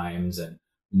render times and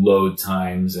load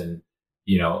times and,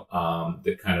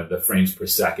 the kind of the frames per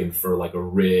second for like a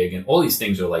rig and all these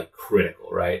things are like critical,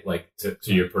 right? Like to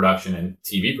your production and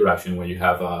TV production when you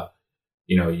have,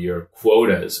 your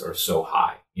quotas are so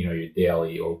high, your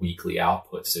daily or weekly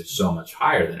outputs are so much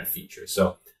higher than a feature.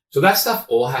 So that stuff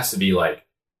all has to be like,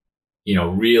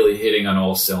 really hitting on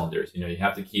all cylinders. You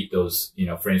have to keep those,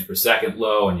 frames per second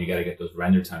low and you got to get those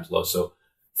render times low. So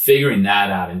figuring that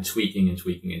out and tweaking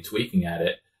at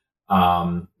it,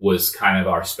 was kind of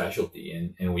our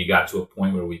specialty. And we got to a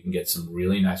point where we can get some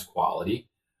really nice quality.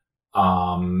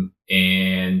 And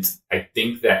I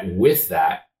think that with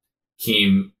that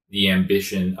came the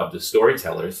ambition of the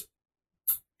storytellers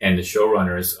and the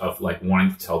showrunners of like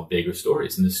wanting to tell bigger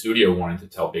stories, and the studio wanting to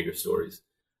tell bigger stories.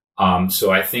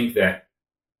 So I think that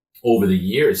over the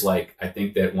years, like, I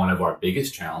think that one of our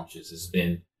biggest challenges has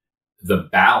been the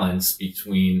balance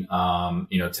between,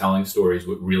 telling stories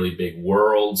with really big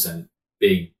worlds and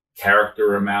big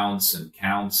character amounts and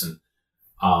counts and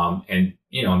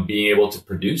being able to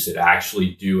produce it,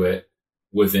 actually do it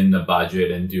within the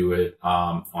budget and do it,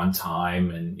 on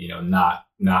time and,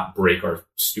 not break our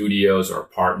studios or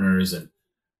partners. And,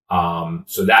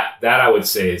 so that I would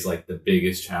say is like the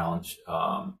biggest challenge,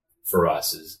 for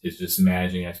us is just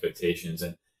managing expectations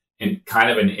and kind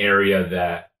of an area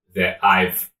that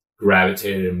I've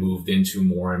gravitated and moved into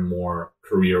more and more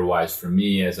career-wise for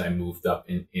me as I moved up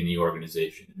in the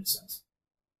organization in a sense.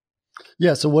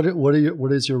 Yeah. So what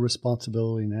is your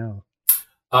responsibility now?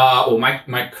 Well,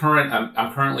 my current,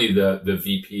 I'm currently the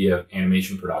VP of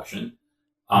animation production.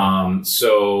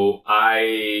 So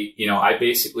I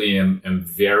basically am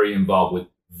very involved with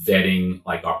vetting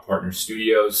like our partner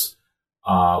studios.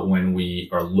 When we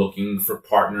are looking for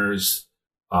partners,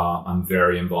 I'm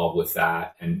very involved with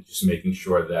that and just making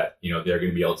sure that, they're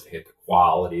going to be able to hit the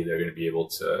quality. They're going to be able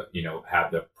to,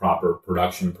 have the proper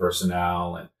production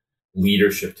personnel and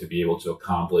leadership to be able to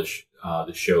accomplish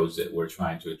the shows that we're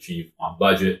trying to achieve on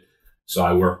budget. So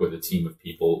I work with a team of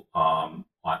people on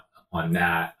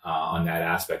that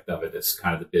aspect of it. That's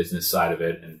kind of the business side of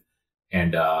it.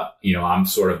 And I'm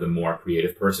sort of the more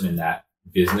creative person in that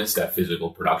business, that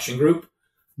physical production group.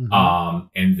 Mm-hmm.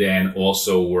 And then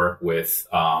also work with,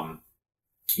 with our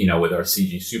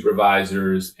CG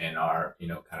supervisors and our,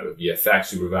 kind of a VFX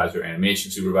supervisor,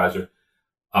 animation supervisor,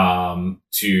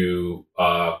 to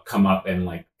come up and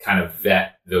like kind of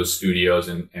vet those studios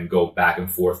and go back and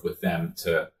forth with them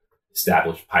to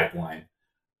establish pipeline.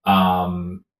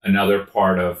 Another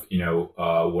part of,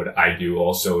 what I do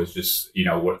also is just,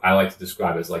 what I like to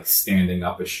describe as like standing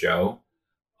up a show.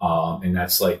 And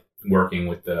that's like working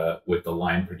with the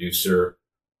line producer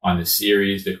on the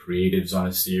series, the creatives on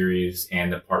a series,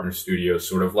 and the partner studio,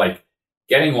 sort of like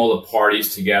getting all the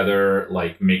parties together,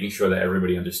 like making sure that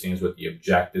everybody understands what the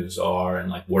objectives are and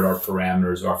like what our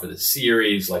parameters are for the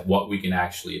series, like what we can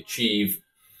actually achieve.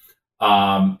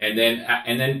 And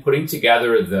then putting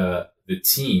together the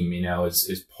team,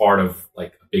 is part of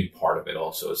like a big part of it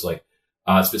also. It's like,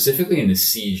 specifically in the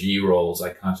CG roles,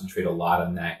 I concentrate a lot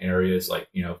on that area. It's like,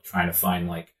 trying to find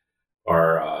like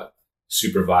our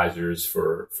supervisors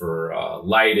for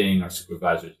lighting, our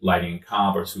supervisors lighting and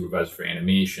comp, our supervisors for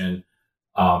animation,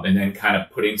 and then kind of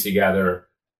putting together,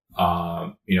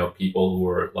 people who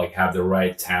are like have the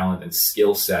right talent and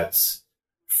skill sets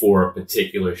for a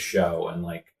particular show and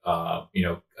like,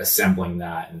 assembling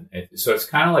that. And so it's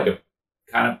kind of like a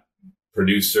kind of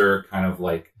producer, kind of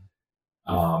like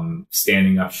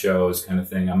standing up shows kind of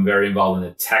thing. I'm very involved in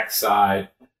the tech side,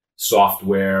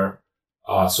 software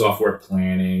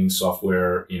planning,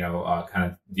 software, kind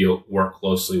of work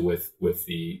closely with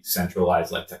the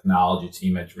centralized like technology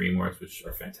team at DreamWorks, which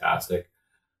are fantastic.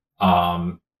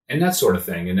 And that sort of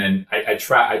thing. And then I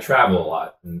travel a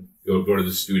lot and go to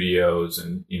the studios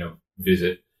and,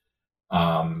 visit,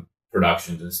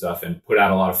 productions and stuff and put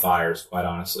out a lot of fires, quite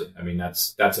honestly. I mean,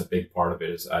 that's a big part of it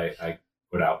is I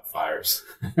put out fires.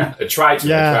 I try to.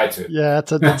 Yeah,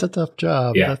 that's a tough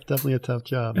job. Yeah. That's definitely a tough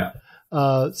job. Yeah.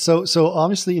 So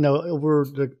obviously, over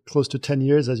the close to 10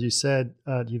 years, as you said,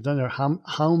 you've done there.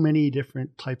 How many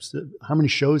different types how many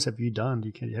shows have you done?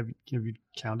 Have you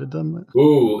counted them?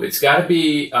 Ooh, it's gotta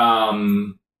be,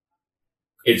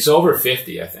 it's over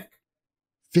 50, I think.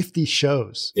 50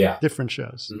 shows. Yeah. Different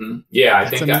shows. Mm-hmm. Yeah.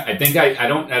 I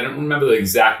don't remember the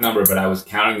exact number, but I was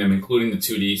counting them, including the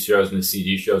 2D shows and the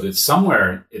CG shows. It's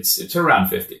somewhere, it's around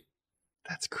 50.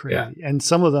 That's crazy. Yeah. And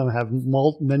some of them have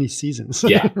many seasons.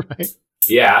 Yeah. Right.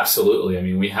 Yeah, absolutely. I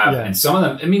mean, we have, and some of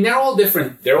them, I mean, they're all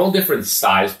different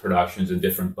size productions and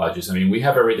different budgets. I mean, we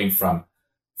have everything from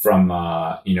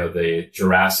the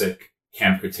Jurassic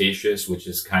Camp Cretaceous, which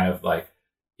is kind of like,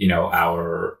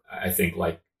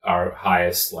 our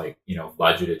highest,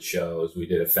 budgeted shows. We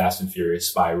did a Fast and Furious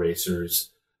Spy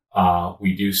Racers.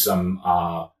 We do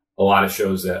a lot of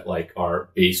shows that like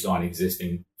are based on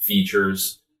existing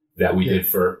features that we did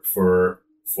for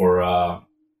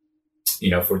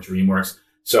DreamWorks.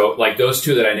 So like those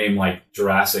two that I named, like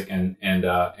Jurassic and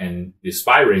the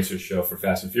Spy Racers show for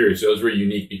Fast and Furious, those were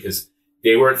unique because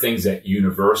they were things that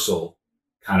Universal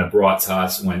kind of brought to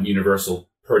us when Universal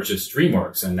purchased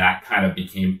DreamWorks, and that kind of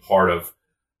became part of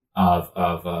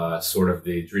of sort of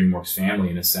the DreamWorks family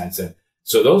in a sense. And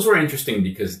so those were interesting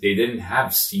because they didn't have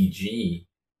CG,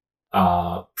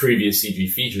 previous CG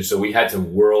features. So we had to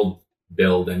world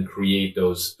build and create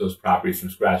those properties from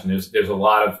scratch. And there's a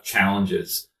lot of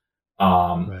challenges,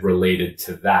 related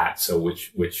to that. So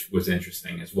which was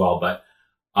interesting as well. But,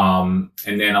 and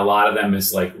then a lot of them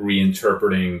is like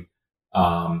reinterpreting,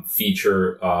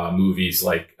 feature, movies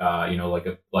like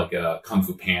a Kung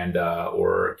Fu Panda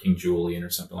or King Julian or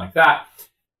something like that.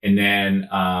 And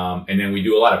then we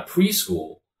do a lot of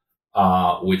preschool,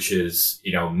 which is,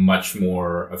 much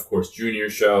more, of course, junior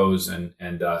shows and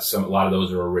a lot of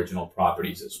those are original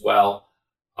properties as well.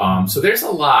 So there's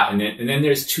a lot. And then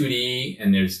there's 2D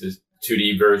and there's the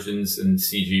 2D versions and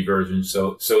CG versions.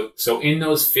 So in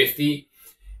those 50,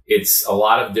 it's a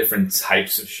lot of different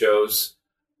types of shows.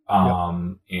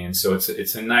 And so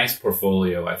it's a nice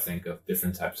portfolio, I think, of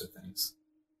different types of things.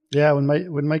 Yeah,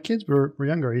 when my kids were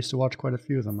younger, I used to watch quite a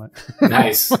few of them.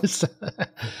 Nice.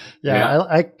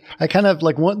 I kind of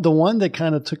like the one that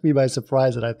kind of took me by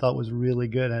surprise that I thought was really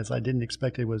good, as I didn't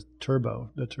expect it, was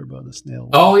Turbo, the snail.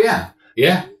 Oh yeah.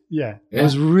 It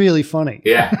was really funny.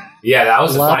 Yeah, that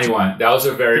was a funny one. That was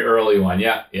a very early one.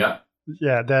 Yeah.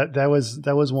 Yeah, that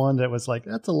was one that was like,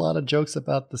 that's a lot of jokes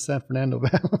about the San Fernando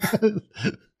Valley.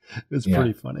 It was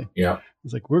pretty funny. Yeah.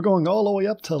 It's like, we're going all the way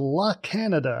up to La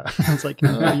Canada. It's like,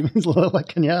 no, you mean La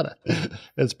Cañada.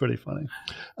 It's pretty funny.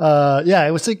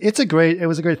 It's a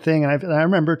great thing. And I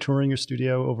remember touring your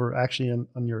studio over actually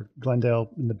on your Glendale,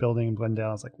 in the building in Glendale.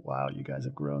 I was like, wow, you guys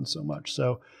have grown so much.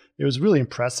 So it was really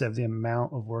impressive, the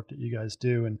amount of work that you guys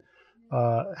do. And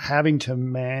having to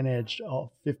manage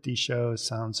all 50 shows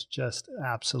sounds just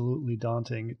absolutely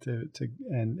daunting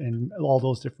and all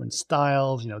those different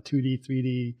styles, 2D,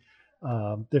 3D,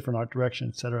 different art direction,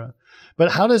 et cetera.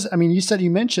 But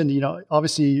you mentioned,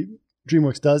 obviously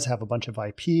DreamWorks does have a bunch of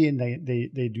IP and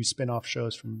they do spin-off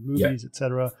shows from movies, et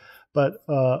cetera. But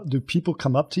do people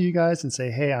come up to you guys and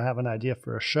say, hey, I have an idea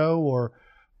for a show, or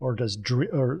are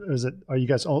you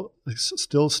guys all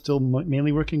still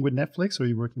mainly working with Netflix, or are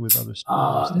you working with other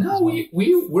streamers? No,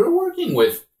 we're working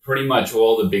with pretty much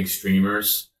all the big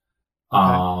streamers.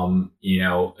 Okay.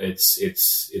 It's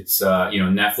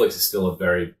Netflix is still a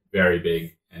very, very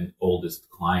big and oldest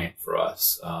client for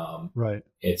us. Right.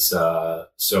 It's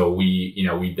so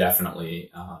we definitely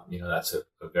that's a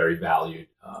very valued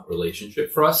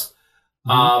relationship for us.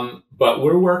 Mm-hmm. But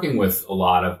we're working with a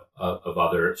lot of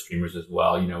other streamers as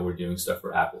well. We're doing stuff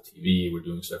for Apple TV. We're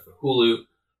doing stuff for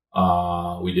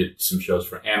Hulu. We did some shows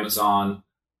for Amazon.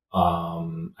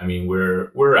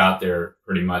 We're out there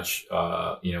pretty much,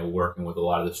 working with a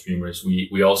lot of the streamers.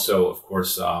 We also, of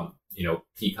course,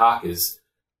 Peacock is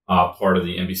part of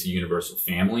the NBC Universal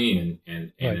family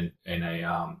and a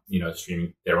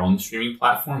their own streaming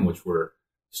platform, which we're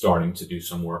starting to do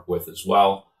some work with as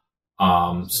well.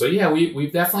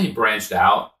 We've definitely branched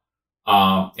out.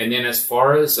 And then as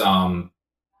far as,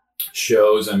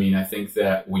 shows, I think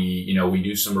that we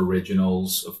do some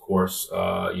originals, of course.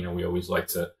 We always like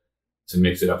to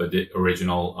mix it up,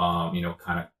 original,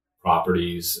 kind of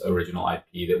properties, original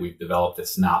IP that we've developed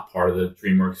that's not part of the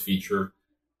DreamWorks feature,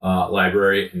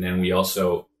 library. And then we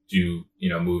also do,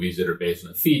 movies that are based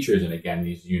on the features. And again,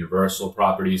 these Universal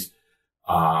properties.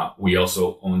 We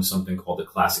also own something called the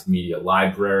Classic Media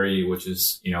Library, which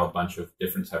is, a bunch of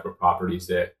different type of properties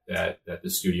that the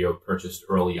studio purchased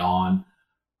early on.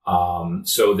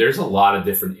 So there's a lot of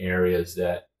different areas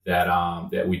that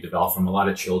we develop from. A lot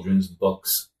of children's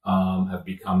books, have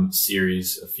become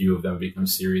series. A few of them have become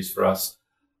series for us.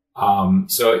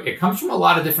 So it comes from a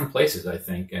lot of different places, I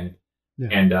think. And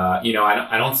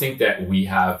I don't think that we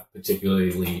have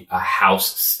particularly a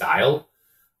house style.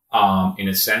 In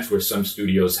a sense where some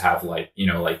studios have like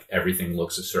everything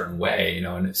looks a certain way, in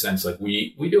a sense, like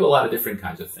we do a lot of different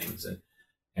kinds of things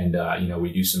and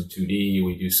we do some 2D,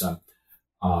 we do some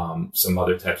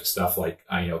other types of stuff like,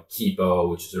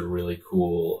 Kipo, which is a really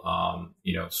cool,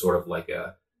 sort of like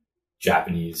a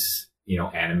Japanese,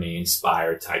 anime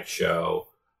inspired type show.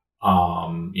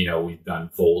 We've done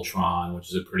Voltron, which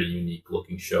is a pretty unique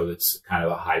looking show that's kind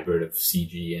of a hybrid of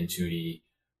CG and 2D.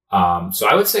 So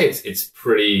I would say it's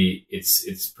pretty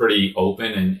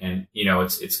open and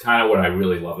it's kind of what I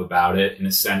really love about it, in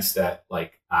a sense that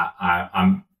like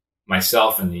I'm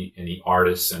myself and the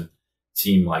artists and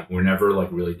team, like we're never like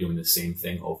really doing the same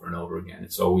thing over and over again.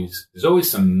 There's always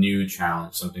some new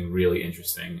challenge, something really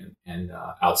interesting and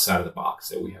outside of the box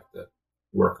that we have to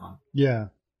work on. Yeah.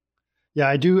 Yeah,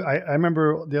 I do. I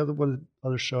remember the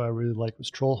other show I really liked was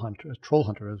Troll Hunter. Troll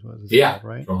Hunter is yeah,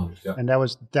 right? Troll Hunters, yeah. And that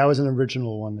was an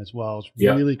original one as well. It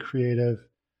was really creative,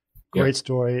 Great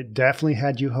story. It definitely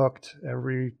had you hooked.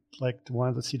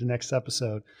 Wanted to see the next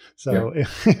episode. So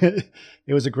it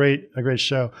was a great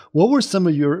show. What were some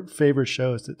of your favorite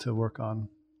shows to work on?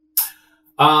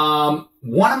 One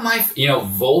of my,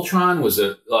 Voltron was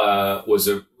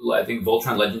I think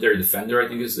Voltron Legendary Defender, I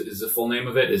think is the full name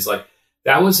of it, is like,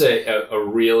 that was a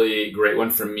really great one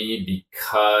for me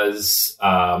because,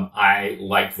 I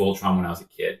liked Voltron when I was a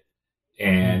kid,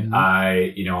 and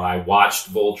I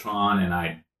watched Voltron and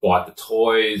I bought the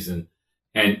toys and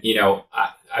I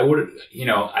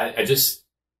just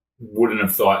wouldn't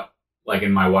have thought, like,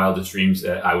 in my wildest dreams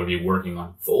that I would be working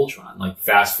on Voltron. Like,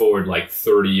 fast forward like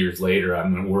 30 years later,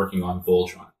 I'm working on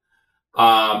Voltron.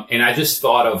 And I just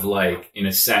thought of, like, in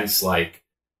a sense, like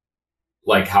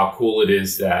how cool it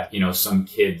is that, some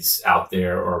kids out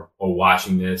there are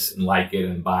watching this and like it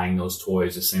and buying those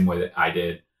toys the same way that I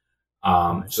did.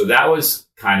 So that was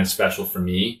kind of special for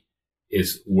me,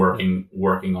 is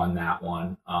working on that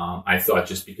one. I thought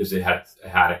just because it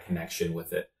had a connection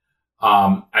with it.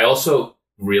 I also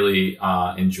really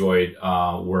enjoyed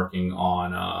working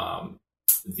on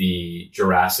the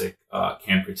Jurassic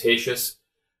Camp Cretaceous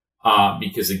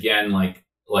because, again, like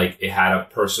it had a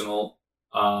personal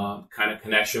kind of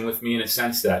connection with me, in a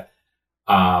sense that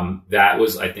that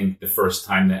was, I think, the first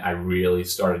time that I really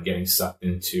started getting sucked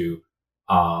into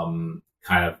kind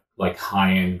of like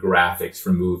high-end graphics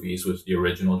for movies, was the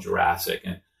original Jurassic.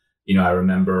 And I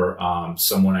remember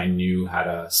someone I knew had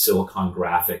a Silicon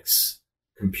Graphics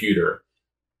computer.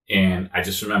 And I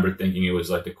just remember thinking it was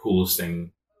like the coolest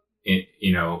thing,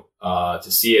 to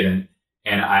see it.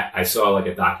 And I saw like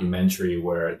a documentary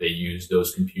where they used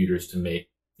those computers to make,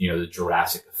 the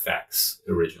Jurassic effects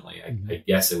originally. I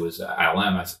guess it was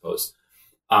ILM, I suppose.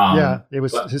 It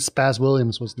was Spaz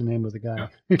Williams was the name of the guy.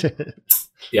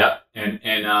 Yeah.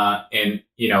 And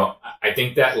I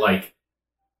think that, like,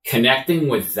 connecting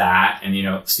with that,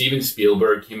 and, Steven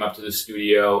Spielberg came up to the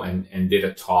studio and did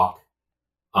a talk.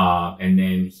 And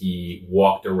then he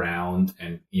walked around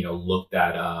and, looked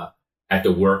at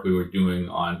the work we were doing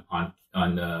on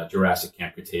the Jurassic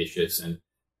Camp Cretaceous,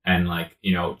 and like,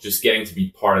 just getting to be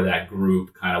part of that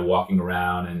group, kind of walking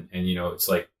around and it's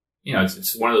like,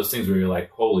 it's one of those things where you're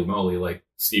like, holy moly, like,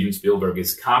 Steven Spielberg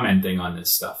is commenting on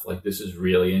this stuff. Like, this is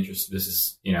really interesting. This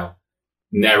is,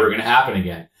 never going to happen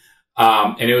again.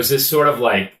 And it was this sort of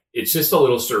like, it's just a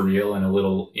little surreal and a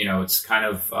little, it's kind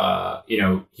of,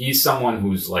 he's someone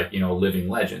who's like, a living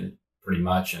legend pretty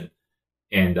much.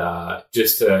 And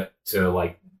just to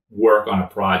like work on a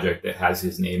project that has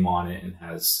his name on it and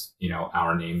has,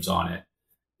 our names on it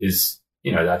is,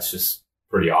 that's just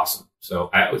pretty awesome. So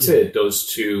I would say that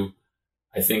those two,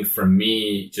 I think for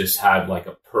me, just had like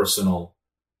a personal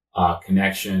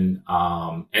connection.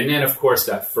 And then, of course,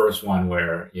 that first one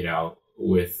where,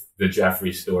 with the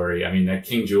Jeffrey story, I mean, that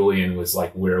King Julian was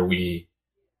like where we,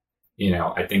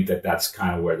 I think that's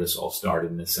kind of where this all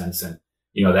started, in a sense. And,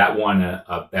 that won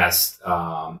a best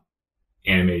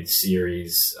animated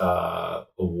series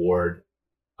award.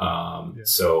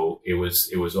 So it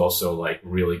was also like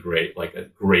really great, like a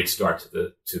great start to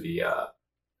the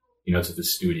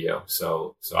studio.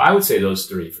 So I would say those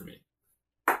three for me.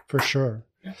 For sure.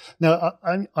 Yeah. Now,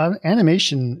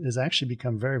 animation has actually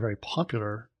become very, very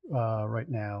popular right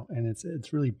now, and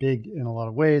it's really big in a lot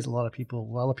of ways. A lot of people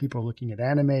are looking at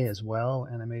anime as well.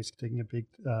 Anime is taking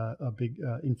a big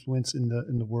influence in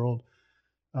the world.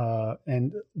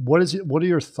 And what are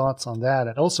your thoughts on that?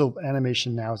 And also,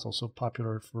 animation now is also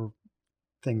popular for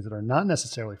things that are not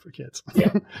necessarily for kids.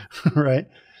 Yeah. Right.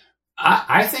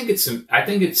 I think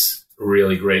it's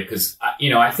really great because,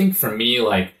 I think for me,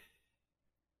 like,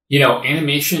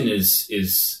 animation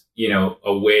is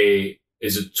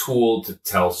a tool to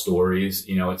tell stories.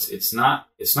 It's not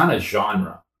a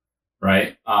genre,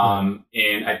 right?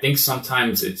 And I think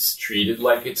sometimes it's treated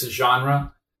like it's a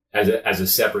genre as a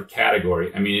separate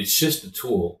category. I mean, it's just a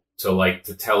tool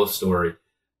to tell a story.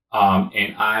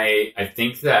 And I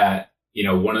think that,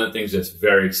 one of the things that's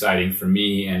very exciting for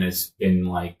me and has been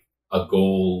like a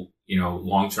goal,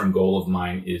 long-term goal of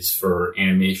mine, is for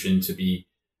animation to be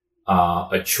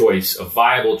a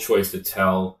viable choice to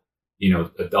tell,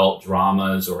 adult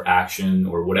dramas or action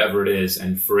or whatever it is,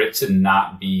 and for it to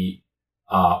not be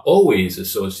always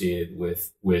associated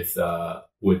with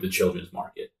the children's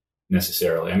market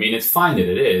necessarily. I mean, it's fine that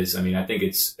it is. I mean, I think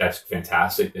that's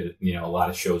fantastic that, a lot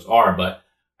of shows are, but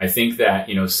I think that,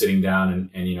 sitting down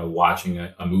and watching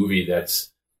a movie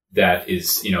that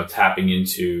is, tapping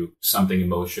into something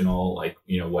emotional, like,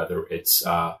 whether it's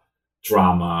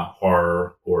drama,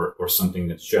 horror, or something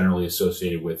that's generally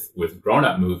associated with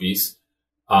grown-up movies,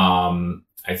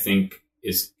 I think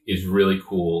is really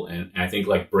cool. And I think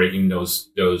like breaking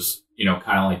those,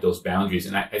 kind of like those boundaries.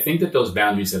 And I think that those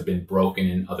boundaries have been broken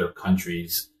in other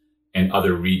countries and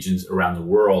other regions around the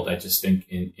world. I just think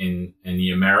in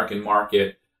the American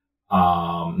market,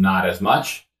 not as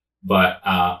much, but,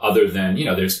 other than,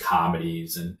 there's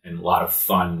comedies and a lot of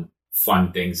fun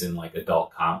things in like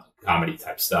adult comedy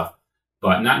type stuff,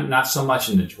 but not so much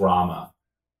in the drama,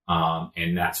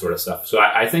 and that sort of stuff. So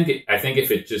I think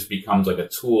if it just becomes like a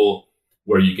tool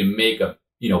where you can make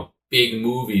big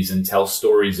movies and tell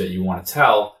stories that you want to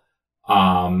tell,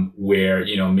 where,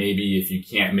 maybe if you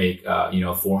can't make, a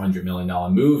 $400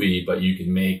 million movie, but you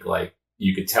can make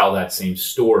you could tell that same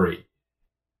story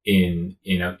in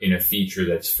a feature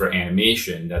that's for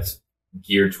animation, that's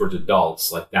geared towards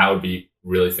adults, like that would be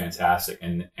really fantastic.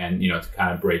 And, to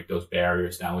kind of break those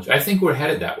barriers down, which I think we're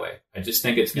headed that way. I just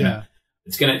think it's going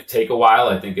to take a while.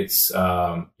 I think it's,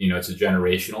 it's a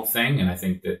generational thing. And I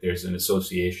think that there's an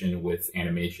association with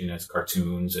animation as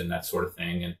cartoons and that sort of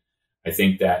thing. And I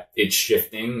think that it's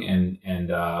shifting and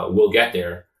we'll get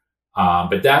there.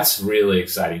 But that's really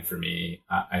exciting for me,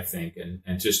 I think.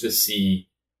 And just to see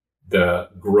the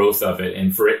growth of it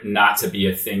and for it not to be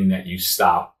a thing that you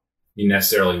stop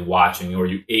necessarily watching or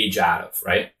you age out of.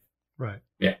 Right. Right.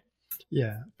 Yeah.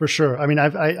 Yeah, for sure. I mean,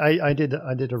 I did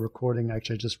a recording.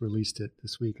 Actually, I just released it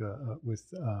this week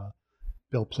with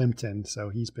Bill Plimpton. So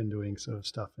he's been doing sort of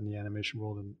stuff in the animation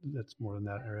world, and that's more in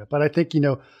that area. But I think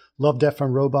Love, Death,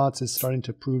 and Robots is starting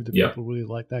to prove that people really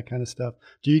like that kind of stuff.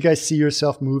 Do you guys see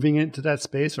yourself moving into that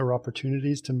space, or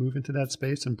opportunities to move into that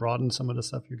space and broaden some of the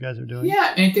stuff you guys are doing?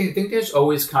 Yeah, and I think there's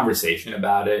always conversation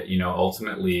about it.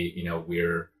 Ultimately,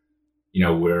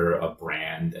 we're a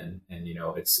brand and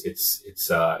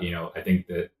it's I think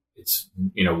that it's,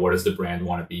 what does the brand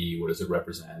want to be? What does it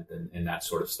represent? And that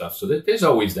sort of stuff. So there's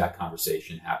always that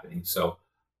conversation happening. So,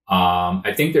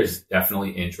 I think there's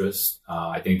definitely interest.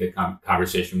 I think the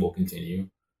conversation will continue.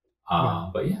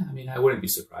 But yeah, I mean, I wouldn't be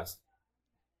surprised.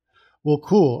 Well,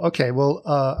 cool. Okay. Well,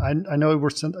 I know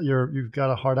you've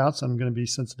got a hard out, so I'm going to be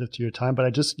sensitive to your time, but I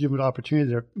just give you an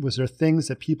opportunity. Was there things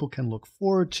that people can look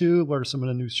forward to? What are some of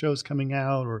the new shows coming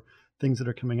out or things that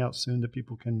are coming out soon that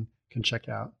people can check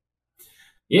out?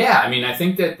 Yeah. I mean, I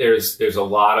think that there's a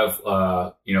lot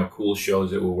of, cool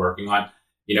shows that we're working on.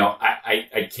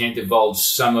 I can't divulge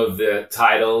some of the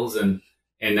titles and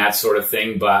that sort of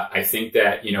thing, but I think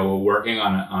that, we're working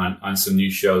on some new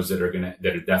shows that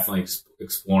are definitely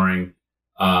exploring,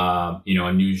 a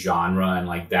new genre and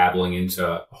like dabbling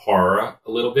into horror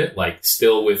a little bit, like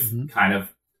still with kind of,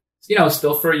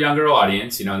 still for a younger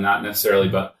audience, not necessarily,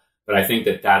 but I think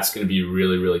that that's going to be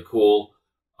really, really cool,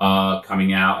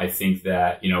 coming out. I think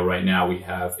that, right now we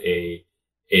have a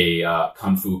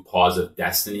Kung Fu Paws of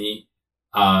Destiny,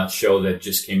 show that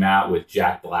just came out with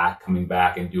Jack Black coming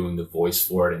back and doing the voice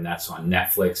for it. And that's on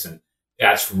Netflix. And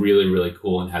that's really, really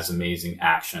cool and has amazing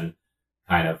action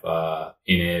kind of,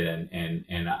 in it.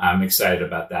 And I'm excited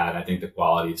about that. I think the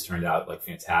quality has turned out like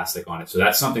fantastic on it. So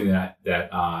that's something that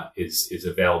is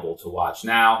available to watch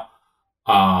now.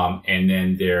 And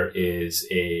then there is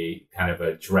a kind of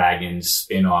a Dragons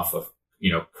spin-off of,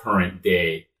 current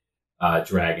day,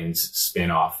 Dragons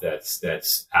spin-off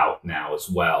that's out now as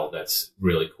well. That's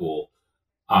really cool.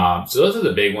 So those are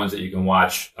the big ones that you can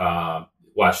watch now.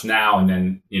 And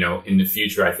then, in the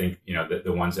future, I think,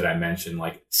 the ones that I mentioned,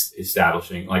 like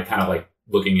establishing, like kind of like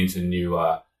looking into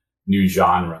new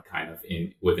genre kind of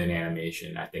within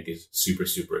animation, I think is super,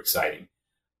 super exciting.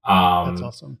 That's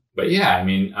awesome. But yeah, I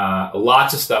mean,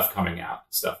 lots of stuff coming out,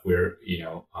 so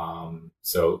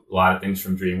a lot of things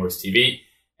from DreamWorks TV.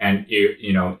 And,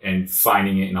 and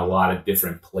finding it in a lot of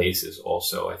different places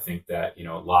also. I think that,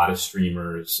 a lot of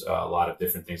streamers, a lot of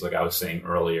different things, like I was saying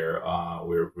earlier,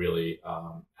 we're really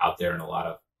out there in a lot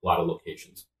of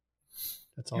locations.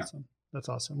 That's awesome. Yeah. That's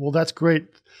awesome. Well, that's great.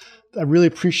 I really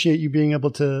appreciate you being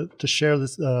able to share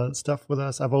this stuff with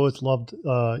us. I've always loved,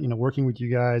 working with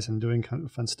you guys and doing kind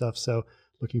of fun stuff. So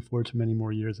looking forward to many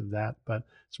more years of that. But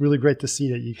it's really great to see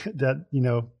that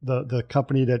the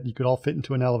company that you could all fit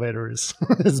into an elevator is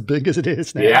as big as it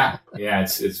is now. Yeah,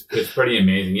 it's pretty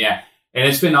amazing. Yeah, and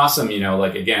it's been awesome.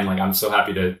 I'm so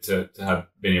happy to have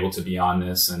been able to be on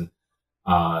this and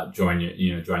join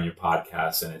your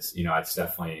podcast. And it's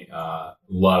definitely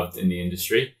loved in the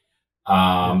industry.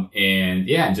 And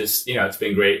just it's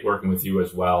been great working with you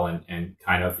as well. And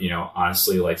kind of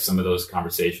honestly, like some of those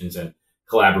conversations and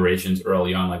collaborations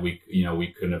early on, like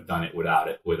we couldn't have done it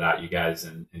without you guys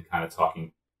and kind of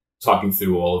talking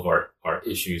through all of our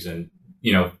issues and,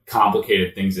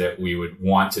 complicated things that we would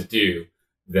want to do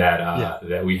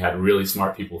that we had really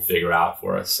smart people figure out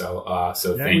for us. So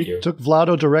thank you. Took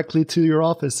Vlado directly to your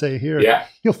office. Say, here,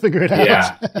 you'll figure it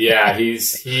out.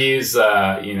 He's he's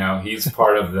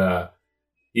part of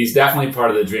he's definitely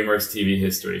part of the DreamWorks TV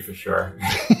history for sure.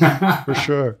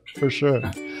 for sure.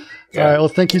 All right. Well,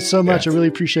 thank you so much. I really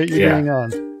appreciate you being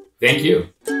on. Thank you.